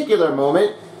particular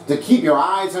moment to keep your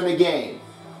eyes on the game.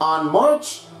 On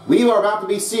March, we are about to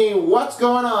be seeing what's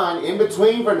going on in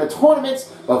between for the tournaments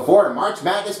before the March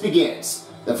Madness begins.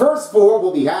 The first four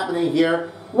will be happening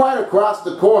here right across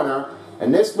the corner,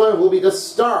 and this one will be the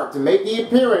start to make the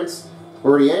appearance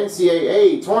for the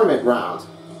NCAA tournament round.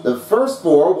 The first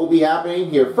four will be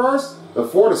happening here first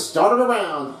before the start of the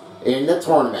round in the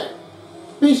tournament.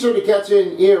 Be sure to catch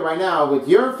in here right now with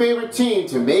your favorite team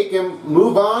to make them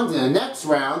move on to the next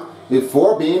round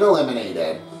before being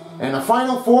eliminated. And the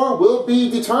final four will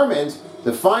be determined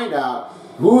to find out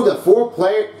who the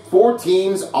four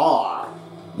teams are.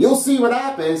 You'll see what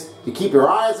happens to keep your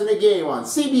eyes on the game on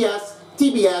CBS,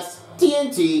 TBS,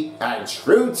 TNT, and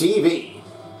True TV.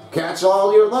 Catch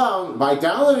all year long by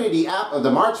downloading the app of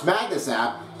the March Madness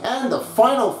app and the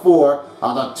Final Four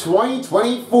of the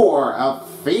 2024 of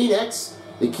Phoenix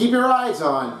to keep your eyes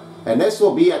on, and this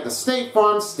will be at the State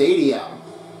Farm Stadium.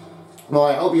 Well,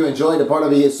 I hope you enjoyed the part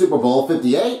of the Super Bowl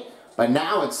 58, but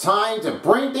now it's time to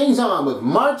bring things on with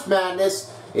March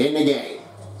Madness in the game.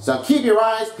 So keep your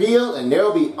eyes peeled, and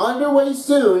they'll be underway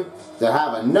soon to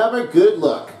have another good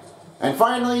look. And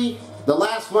finally, the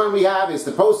last one we have is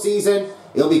the postseason.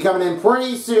 It'll be coming in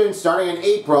pretty soon, starting in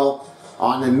April,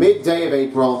 on the midday of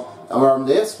April, on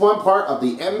this one part of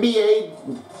the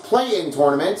NBA play-in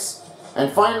tournaments,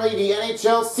 and finally the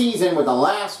NHL season with the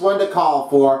last one to call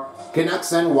for,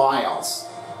 Canucks and Wilds.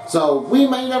 So we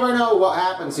may never know what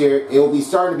happens here. It will be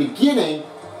starting the beginning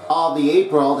of the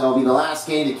April. That will be the last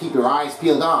game to keep your eyes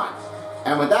peeled on.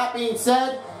 And with that being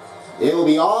said, it will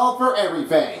be all for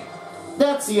everything.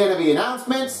 That's the end of the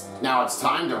announcements. Now it's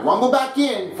time to rumble back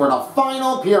in for the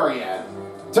final period.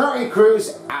 Terry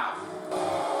Crews out.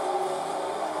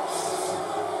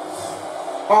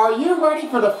 Are you ready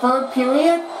for the third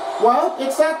period? Well,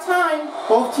 it's that time.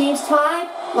 Both teams tied.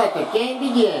 Let the game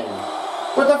begin.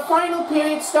 With the final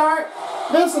period start,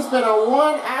 this has been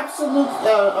one absolute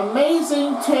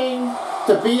amazing thing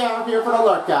to be out here for the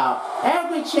lookout.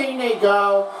 Every chain they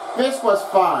go, this was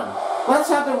fun. Let's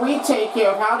have the retake here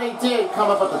of how they did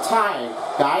come up with the tie,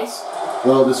 guys.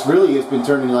 Well, this really has been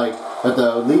turning like that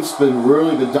the Leafs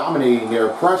really been dominating their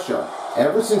pressure.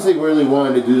 Ever since they really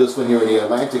wanted to do this one here in the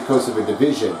Atlantic Coast of the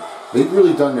division, they've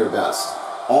really done their best.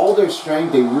 All their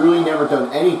strength, they really never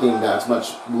done anything that's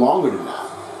much longer than that.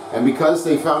 And because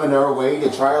they found another way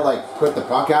to try to like put the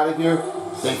puck out of here,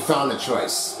 they found a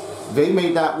choice. They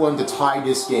made that one to tie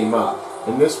this game up.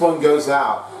 And this one goes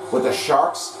out. With the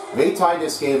Sharks, they tied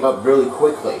this game up really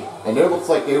quickly. And it looks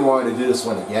like they wanted to do this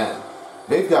one again.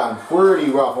 They've gotten pretty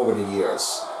rough over the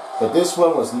years. But this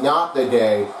one was not the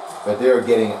day that they're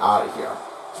getting out of here.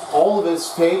 All of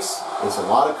this takes is a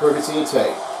lot of courtesy to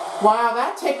take. Wow,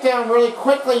 that takedown really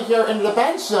quickly here into the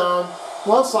bench zone.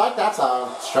 Looks like that's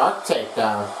a Shark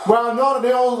takedown. Well, not at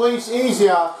the old Leafs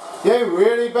easier. They've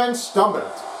really been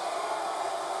stumbling.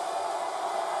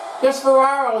 Here's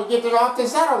Ferraro, he gives it off to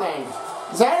Zetterling.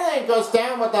 Zetterling goes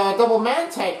down with a double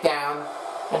man takedown.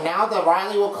 And now the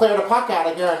Riley will clear the puck out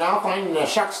of here and now finding the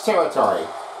Sharks territory.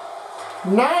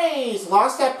 Nice!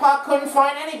 Lost that puck, couldn't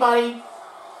find anybody.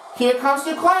 Here comes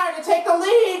Duclair to take the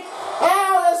lead.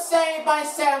 Oh, the save by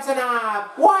Samsonov.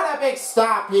 What a big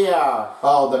stop here.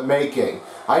 Oh, the making.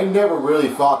 I never really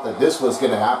thought that this was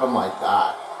going to happen like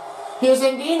that. Here's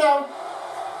Indino.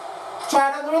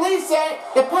 Try to release it.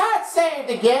 The pass saved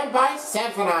again by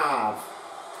Samsonov.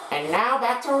 And now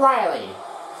back to Riley.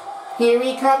 Here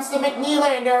he comes to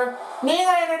McNeelander.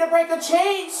 Nylander to break a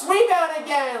chains. Rebound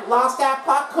again. Lost that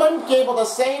puck. Couldn't be able to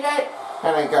save it.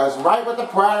 And it goes right with the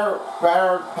prayer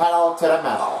pedal to the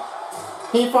metal.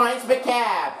 He finds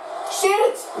McCabe.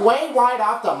 Shoots! Way wide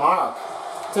off the mark.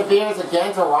 Tavares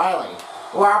again to Riley.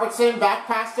 Robertson back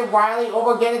past to Riley.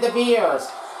 Over again to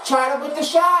Tavares. Try to whip the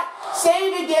shot.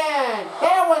 Save again.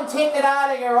 Everyone take it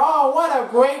out of here. Oh, what a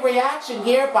great reaction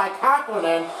here by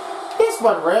Kakkonen. This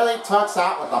one really tucks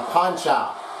out with a punch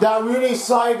out. That really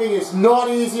saving is not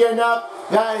easy enough.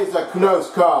 That is a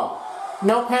close call.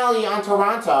 No penalty on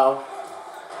Toronto.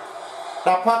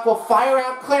 That puck will fire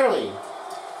out clearly.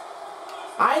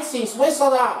 Icing's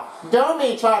whistled out.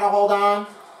 Domi try to hold on.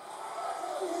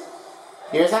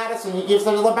 Here's Addison. He gives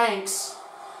it to LeBanks.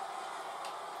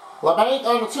 LeBanc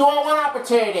on the 2-on-1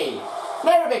 opportunity.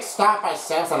 Never big stop by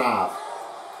Samsonov.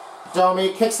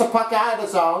 Domi kicks the puck out of the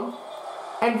zone.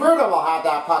 And Bruno will have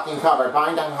that puck covered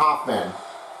by Hoffman.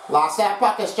 Lost that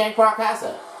puck as Jankrock has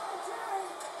it.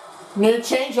 New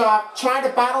change-off. Trying to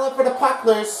battle it for the puck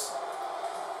loose.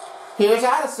 Here's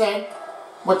Addison.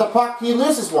 With the puck, he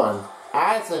loses one.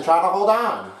 Addison trying to hold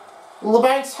on.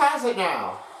 LeBancs has it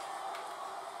now.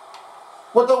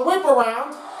 With the whip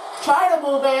around, try to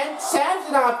move in.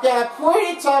 Samsonov got a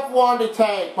pretty tough one to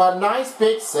take, but nice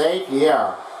big save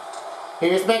here.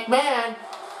 Here's McMahon.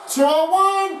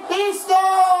 2-on-1, he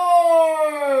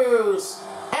scores!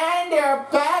 And they're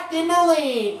back in the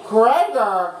lead.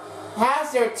 Gregor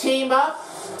has their team up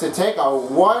to take a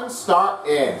one-star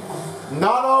in.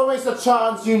 Not always a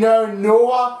chance, you know,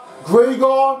 Noah,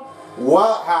 Gregor.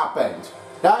 What happened?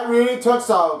 That really took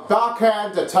some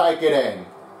backhand to take it in.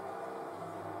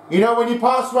 You know, when you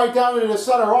pass right down into the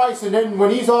center ice, and then when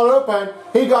he's all open,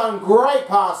 he got a great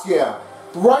pass here.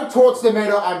 Right towards the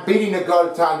middle and beating the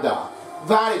goaltender.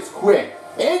 That is quick.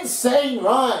 Insane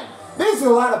run. There's a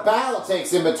lot of battle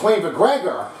takes in between for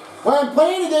Gregor. When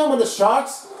playing again with the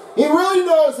Sharks, he really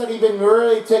knows that he's been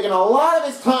really taking a lot of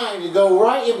his time to go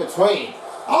right in between.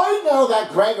 I know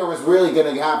that Gregor was really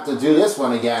going to have to do this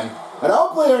one again. But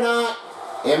hopefully or not,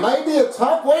 it might be a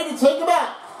tough way to take him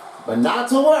out. But not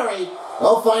to worry.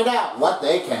 We'll find out what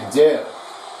they can do.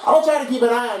 I'll try to keep an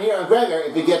eye on here on Gregor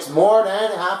if he gets more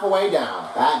than halfway down.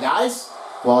 Guys?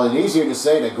 Well, it's easier to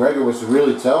say that Gregor was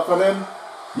really tough on him.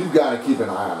 You've got to keep an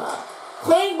eye on that.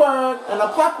 Klingberg, and the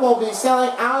puck will be sailing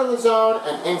out of the zone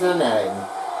and into the netting.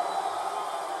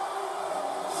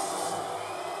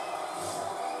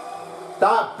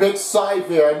 That big save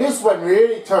here, and this one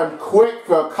really turned quick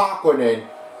for Kakkonen.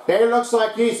 It looks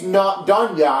like he's not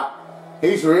done yet.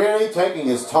 He's really taking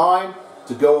his time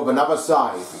to go with another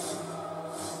save.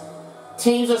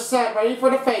 Teams are set, ready for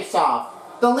the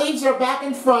face-off. The Leafs are back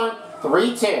in front,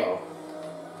 3-2.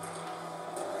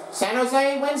 San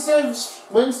Jose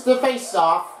wins the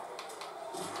face-off.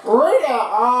 Rita,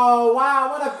 oh wow,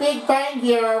 what a big bang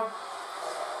here.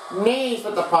 Knees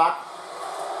with the puck.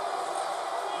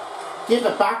 Give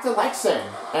it back to Lexington.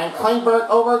 And Klingberg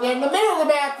over again in the middle of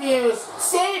the Matthews.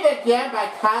 Save again by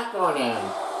Kakkonen.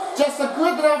 Just a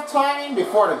good enough timing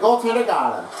before the goaltender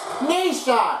got him. Knee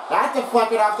shot. That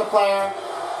deflected off the player.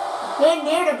 In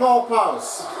near the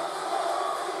goalpost.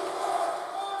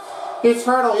 Here's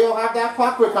Hurdle. He'll have that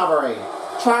puck recovery.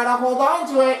 Try to hold on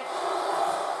to it.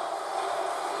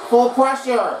 Full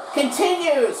pressure.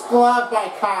 Continues. Glove by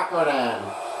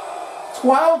Kakkonen.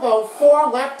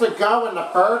 12:04 left to go in the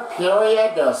third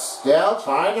period. They're still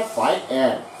trying to fight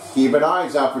in. Keep an eye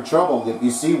out for trouble if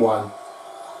you see one.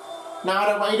 Now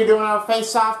they're ready to do another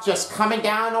face-off, just coming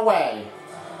down the way.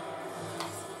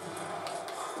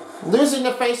 Losing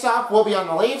the face-off will be on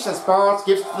the Leafs as Burroughs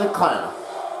gives to the Clown.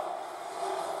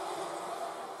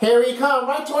 Here he comes,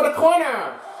 right toward the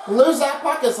corner. Lose that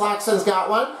puck as Laxton's got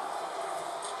one.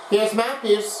 Here's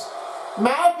Matthews.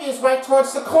 Matthews right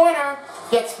towards the corner.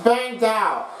 Gets banged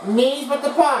out. Knees with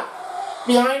the puck.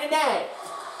 Behind the net.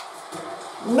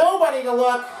 Nobody to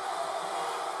look.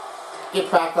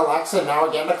 Get back to Laxton. Now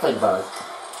again to Klingberg.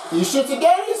 He shoots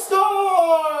again. He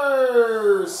scores!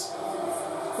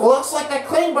 Looks like that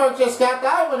Klingberg just got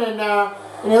that one in there.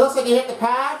 And it looks like he hit the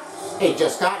pad. It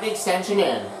just got the extension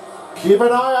in. Keep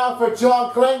an eye out for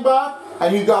John Klingberg.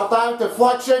 And you got that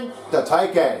deflection to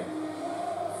take in.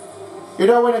 You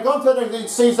know, when it goes to the, it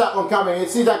sees that one coming, it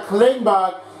sees that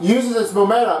Klingberg uses its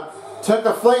momentum, took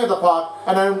the fling of the puck,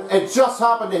 and then it just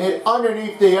happened to hit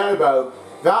underneath the elbow.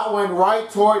 That went right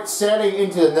towards sailing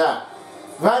into the net.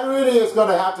 That really is going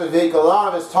to have to take a lot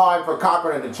of his time for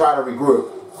Kakkonen to try to regroup.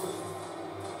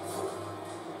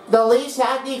 The Leafs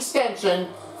have the extension,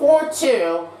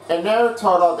 4-2, and their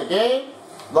total of the game.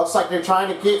 Looks like they're trying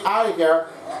to get out of here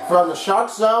from the Shark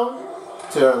zone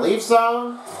to the Leaf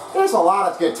zone. There's a lot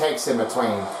of good takes in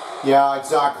between. Yeah,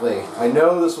 exactly. I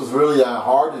know this was really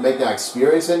hard to make that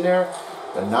experience in there,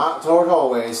 but not toward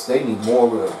always. They need more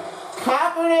room.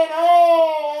 Kakkonen,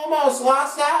 oh, almost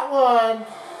lost that one.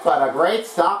 But a great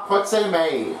stop puts it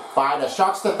made by the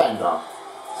Sharks defender.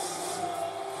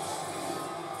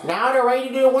 Now they're ready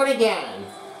to do one again.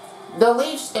 The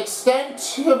Leafs extend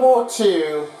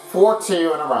 2-4-2,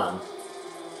 4-2 in a run.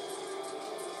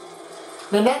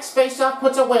 The next faceoff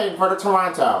puts a win for the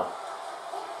Toronto.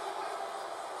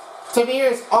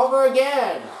 Tavares over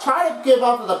again. Try to give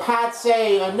up to the pad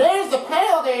save, and there's the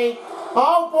penalty.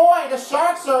 Oh boy, the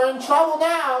Sharks are in trouble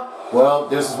now. Well,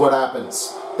 this is what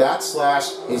happens. That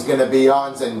slash is going to be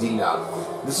on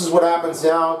Zendina. This is what happens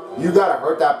now. You got to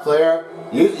hurt that player.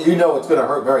 You know it's going to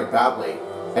hurt very badly.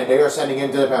 And they are sending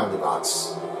him to the penalty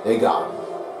box. They got him.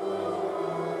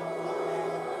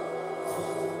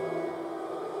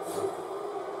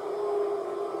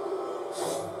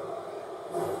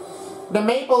 The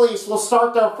Maple Leafs will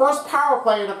start their first power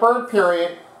play in the third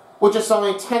period, with just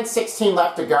only 10:16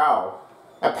 left to go.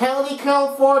 A penalty kill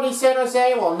for the San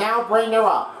Jose will now bring her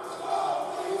up.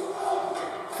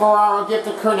 Ferraro give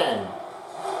to Kernan.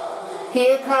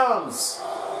 Here it comes.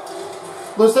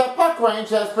 Lose that puck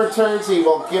range as Bertuzzi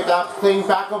will give that thing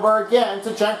back over again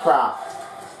to Gentcraft.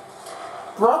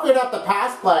 Broken up the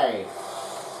pass play.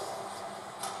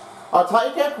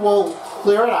 Otajkik will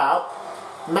clear it out.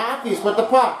 Matthews with the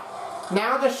puck.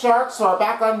 Now the Sharks are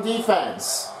back on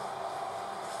defense.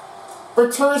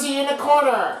 Bertuzzi in the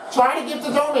corner. Trying to give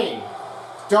to Domi.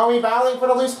 Domi battling for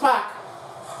the loose puck.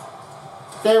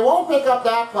 They won't pick up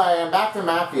that play, and back to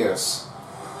Matthews.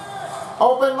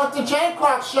 Open look to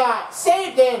Jankrock shot.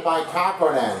 Saved in by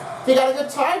Kakkonen. He got a good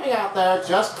timing out there,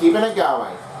 just keeping it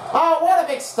going. Oh, what a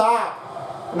big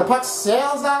stop. And the puck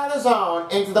sails out of the zone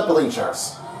into the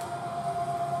bleachers.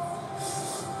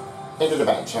 Into the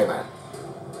bench, hey man.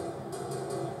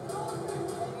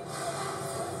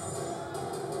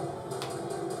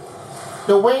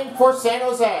 The win for San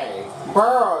Jose.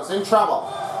 Burroughs in trouble.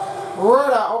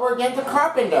 Ruda over again to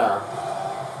Carpenter.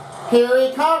 Here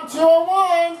he comes,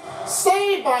 2-1.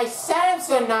 Saved by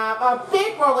Samsonov. A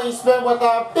big releaseman with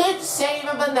a big save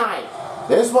of the night.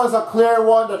 This was a clear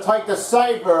one to take the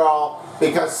save girl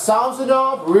because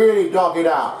Samsonov really dug it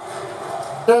out.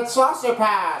 The saucer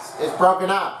pass is broken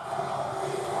up.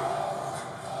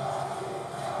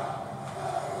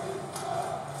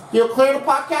 He'll clear the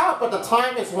puck out, but the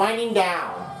time is winding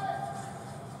down.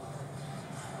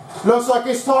 Looks like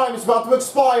his time is about to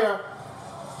expire.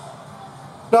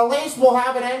 The Leafs will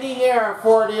have an ending here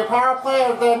for the power play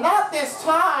of the not this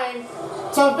time.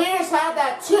 Tavares had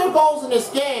that 2 goals in this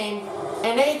game,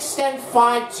 and they extend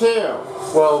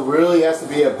 5-2. Well, it really has to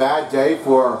be a bad day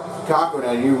for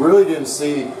Kakkonen. You really didn't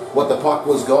see what the puck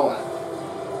was going.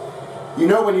 You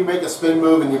know when you make a spin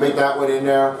move and you make that one in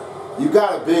there, you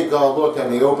got a big look on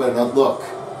the open look.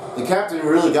 The captain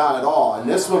really got it all, and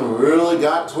this one really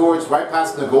got towards right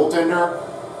past the goaltender.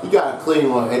 He got a clean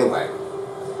one hit away.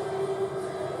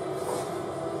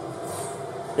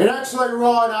 It actually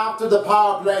run after the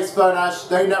power play's finished.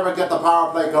 They never get the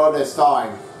power play goal this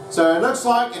time. So it looks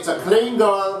like it's a clean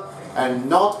goal and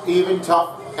not even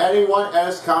tough anyone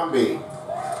else can be.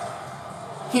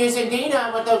 Here's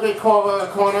Indina with the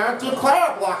corner.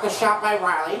 Duclair blocked the shot by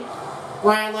Riley.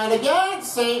 Granlund again,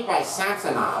 saved by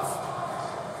Samsonov.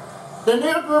 The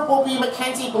new group will be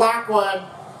Mackenzie Blackwood.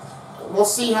 We'll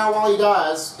see how well he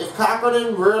does. If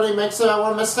Cochran really makes it,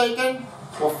 I'm mistaken,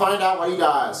 we'll find out what he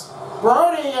does.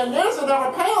 Brody, and there's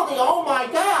another penalty. Oh my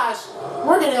gosh.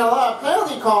 We're getting a lot of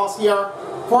penalty calls here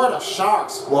for the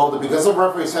Sharks. Well, because the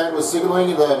referee's hand was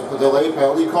signaling the delayed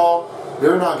penalty call,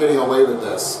 they're not getting away with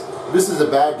this. This is a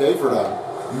bad day for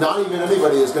them. Not even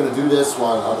anybody is going to do this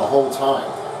one the whole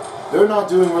time. They're not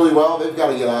doing really well. They've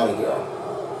got to get out of here.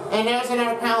 And there's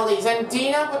another penalty.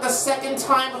 Zendina with the second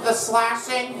time of the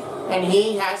slashing, and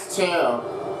he has two.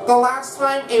 The last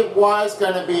time it was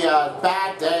going to be a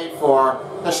bad day for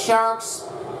the Sharks,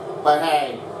 but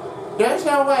hey, there's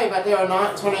no way that they are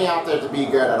not turning out there to be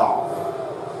good at all.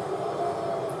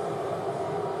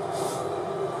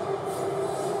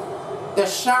 The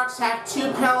Sharks have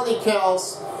 2 penalty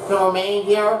kills to remain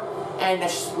here, and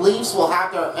the Leafs will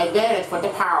have their advantage with the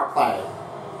power play.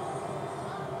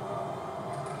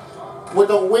 With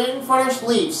a win for the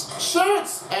Leafs,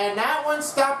 shoots, and that one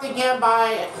stopped again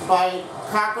by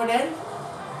Cochran.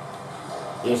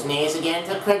 Here's Knees again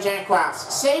to Krajankoff,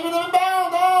 saving him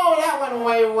bound. Oh, that went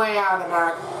way out of the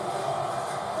mark.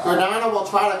 Gordana will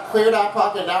try to clear that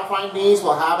puck, and now find Knees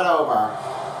will have it over.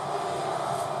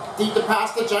 Deep to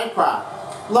pass to Jankroff.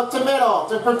 Look to middle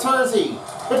to Bertuzzi.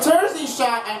 Bertuzzi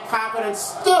shot, and Cochran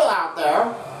still out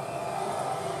there.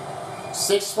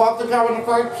 6:12 to go in the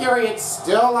third period.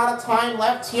 Still a lot of time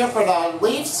left here for the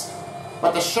Leafs,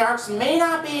 but the Sharks may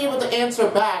not be able to answer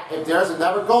back if there's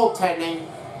another goaltending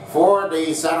for the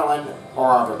Zetterlund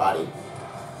or everybody.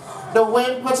 The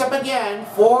win puts up again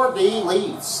for the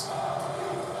Leafs.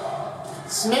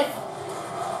 Smith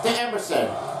to Emerson.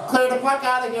 Clear the puck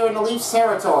out of here in the Leafs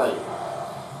territory.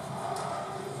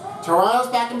 Toronto's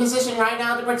back in position right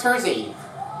now to Bertuzzi.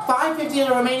 5:15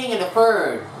 remaining in the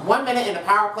third. 1 minute in the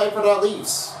power play for the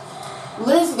Leafs.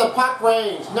 Loses the puck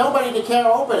range. Nobody to care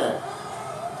open it.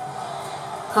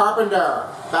 Carpenter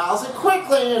fouls it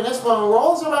quickly, and this one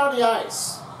rolls around the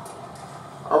ice.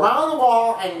 Around the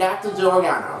wall, and back to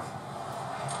Giordano.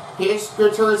 Here's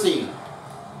Bertuzzi.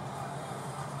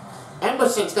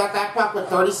 Emerson's got that puck with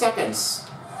 30 seconds.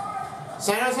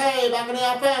 San Jose back in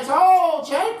the offense. Oh,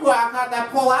 Jankroff got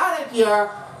that pull out of here.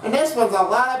 And this one's a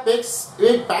lot of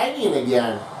big banging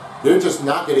again. They're just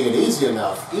not getting it easy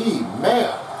enough.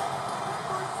 Man.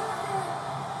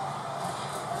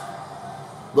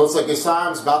 Looks like his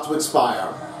time's about to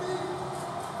expire.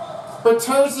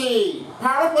 Bertuzzi,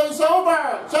 power play's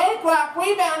over. Jankroff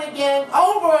rebound again,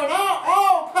 over and out.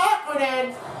 Oh,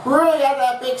 Cochran really had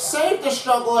that big save to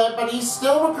struggle in, but he's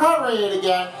still recovering it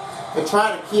again and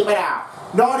trying to keep it out.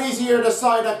 Not easier to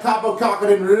decide that Capo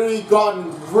Cochran really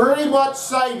gotten pretty much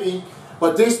saving,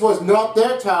 but this was not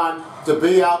their time to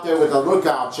be out there with a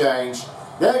lookout change.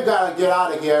 They've got to get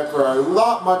out of here for a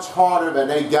lot much harder than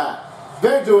they got.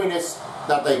 They're doing this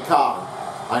that they can.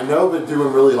 I know they're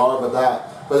doing really hard with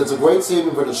that, but it's a great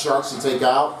saving for the Sharks to take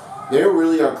out. They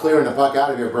really are clearing the puck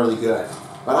out of here really good.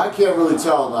 But I can't really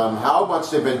tell them how much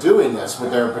they've been doing this, but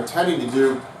they're pretending to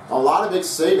do a lot of big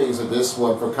savings of this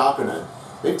one for Cochran.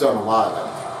 They've done a lot of them.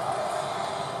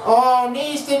 Oh,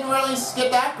 Knees didn't really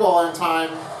get that goal in time,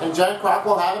 and Jankroff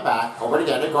will have it back. Over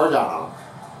again to Giordano.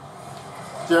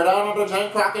 Giordano to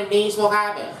Jankroff, and Knees will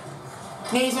have it.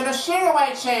 Knees in a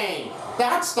shoot-away chain.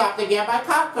 That's stopped again by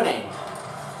Cochran.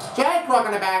 Jankroff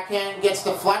on the backhand gets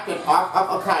deflected off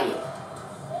of Okayu.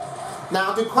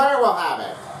 Now Duclair will have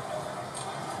it.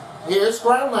 Here's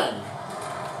Granlund.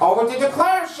 Over to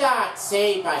Duclair's shot,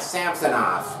 saved by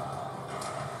Samsonov.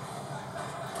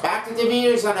 Back to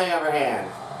DeViers on the other hand.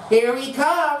 Here he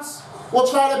comes. We'll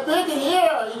try to pick it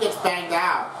here. He gets banged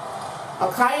out.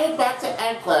 Okayu back to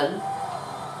Eklund.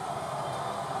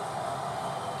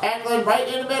 Eklund right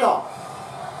in the middle.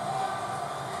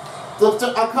 Look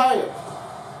to Okayu.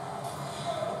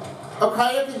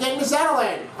 Okayu can get to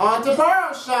Zetterlund. On to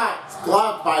Burrow's shot.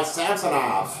 Gloved by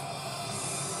Samsonov.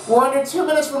 We're under 2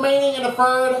 minutes remaining in the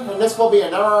third, and this will be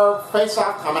another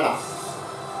face-off coming up.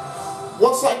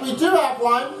 Looks like we do have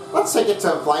one. Let's take it to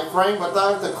the flight frame with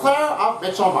the Declare of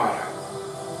Mitchell Marner.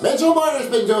 Mitchell Marner's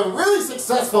been doing really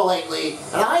successful lately,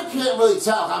 and I can't really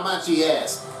tell how much he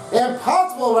is. The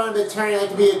impossible run been turning out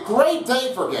to be a great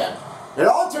day for him. It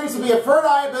all turns to be a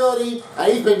fertile ability,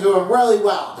 and he's been doing really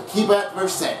well to keep at for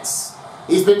 6.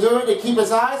 He's been doing to keep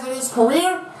his eyes on his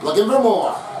career, looking for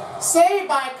more. Saved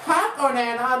by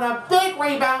Kakkonen on a big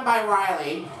rebound by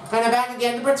Riley, and a back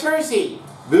again to Bertuzzi.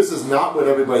 This is not what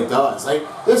everybody does.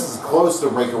 This is close to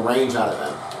breaking range out of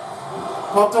them.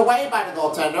 Poked away by the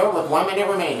goaltender with 1 minute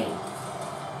remaining.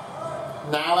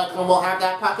 Now Ekman will have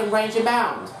that puck in range and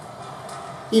bound.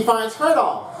 He finds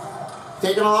Hurdle,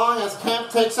 taken along as Kemp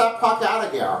takes that puck out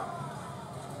of here.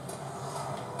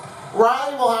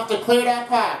 Riley will have to clear that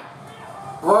puck.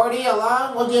 Brody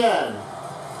along again.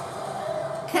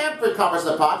 Kemp recovers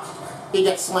the puck. He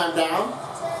gets slammed down.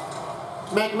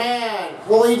 McMahon,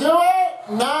 will he do it?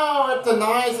 No, it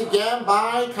denies again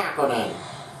by Kakkonen.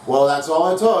 Well, that's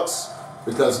all it took,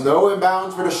 because no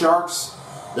inbounds for the Sharks.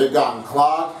 They've gotten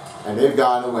clogged, and they've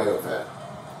gotten away with it.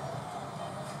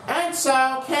 And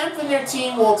so, Kemp and their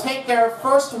team will take their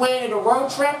first win in a road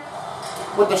trip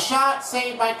with the shot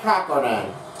saved by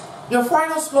Kakkonen. Your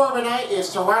final score of the night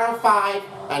is Toronto 5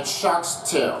 and Sharks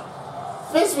 2.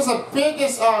 This was the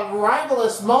biggest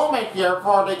rivalrous moment here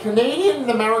for the Canadian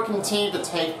and American team to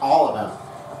take all of them.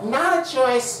 Not a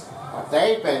choice, But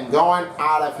they've been going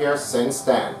out of here since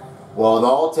then. Well, it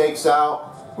all takes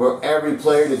out for every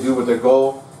player to do with their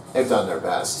goal. They've done their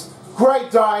best.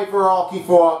 Great dive for Alki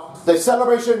for the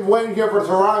celebration win here for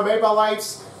Toronto Maple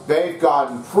Leafs. They've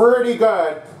gotten pretty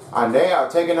good, and they are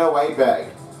taking it away big.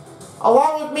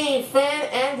 along with me, Finn,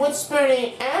 and with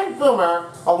Spoonie, and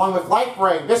Boomer, along with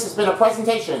LifeRing, this has been a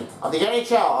presentation of the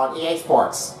NHL on EA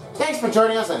Sports. Thanks for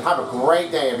joining us, and have a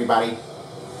great day, everybody.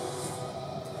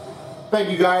 Thank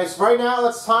you guys. Right now,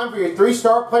 it's time for your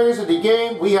 3-star players of the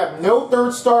game. We have no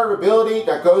 3rd-star ability.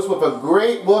 That goes with a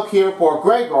great look here for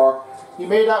Gregor. He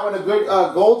made that one a good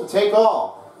goal to take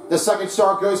all. The 2nd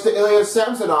star goes to Ilya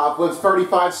Samsonov with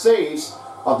 35 saves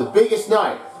of the biggest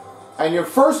night. And your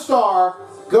 1st star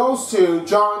goes to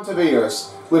John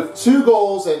Tavares with 2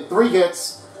 goals and 3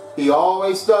 hits. He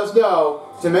always does know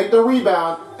to make the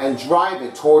rebound and drive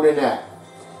it toward the net.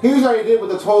 Here's how he did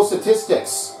with the total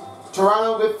statistics.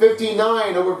 Toronto with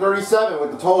 59 over 37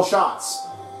 with the total shots.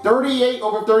 38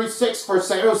 over 36 for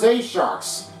San Jose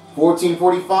Sharks.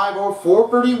 1445 over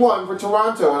 431 for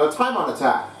Toronto on a time on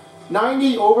attack.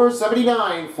 90 over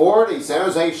 79 for the San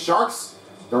Jose Sharks.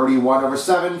 31 over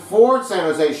 7 for San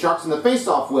Jose Sharks in the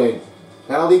faceoff win.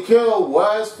 Penalty kill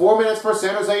was 4 minutes for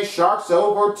San Jose Sharks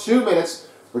over 2 minutes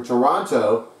for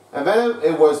Toronto. And then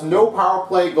it was no power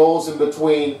play goals in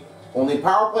between. Only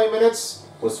power play minutes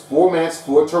was 4 minutes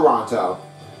for Toronto.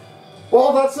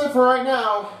 Well, that's it for right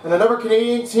now. And another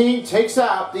Canadian team takes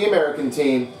out the American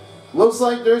team. Looks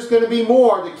like there's going to be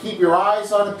more to keep your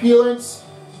eyes on appealance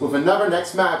with another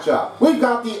next matchup. We've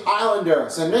got the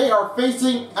Islanders, and they are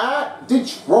facing at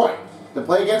Detroit to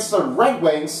play against the Red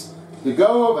Wings to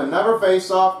go of another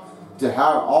face-off to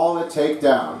have all it take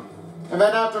down. And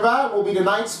then after that will be the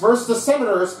Knights versus the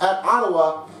Senators at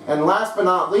Ottawa. And last but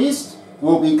not least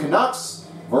will be Canucks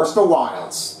versus the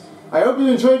Wilds. I hope you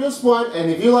enjoyed this one,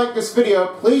 and if you like this video,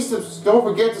 please don't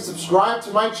forget to subscribe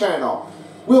to my channel.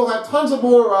 We'll have tons of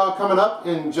more coming up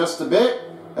in just a bit,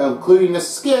 including the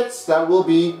skits that will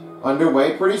be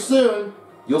underway pretty soon.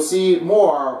 You'll see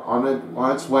more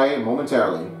on its way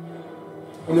momentarily.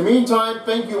 In the meantime,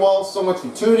 thank you all so much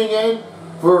for tuning in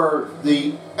for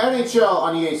the NHL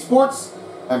on EA Sports,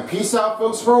 and peace out,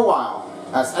 folks, for a while.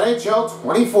 That's NHL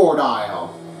 24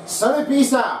 Dial. So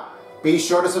peace out. Be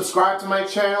sure to subscribe to my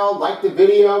channel, like the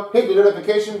video, hit the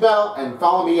notification bell, and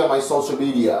follow me on my social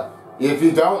media. If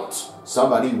you don't,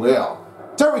 somebody will.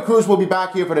 Terry Crews will be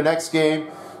back here for the next game,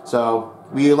 so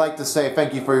we like to say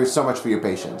thank you so much for your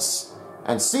patience.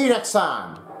 And see you next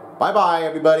time. Bye-bye,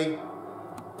 everybody.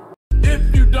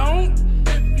 If you don't,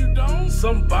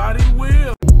 somebody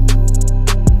will.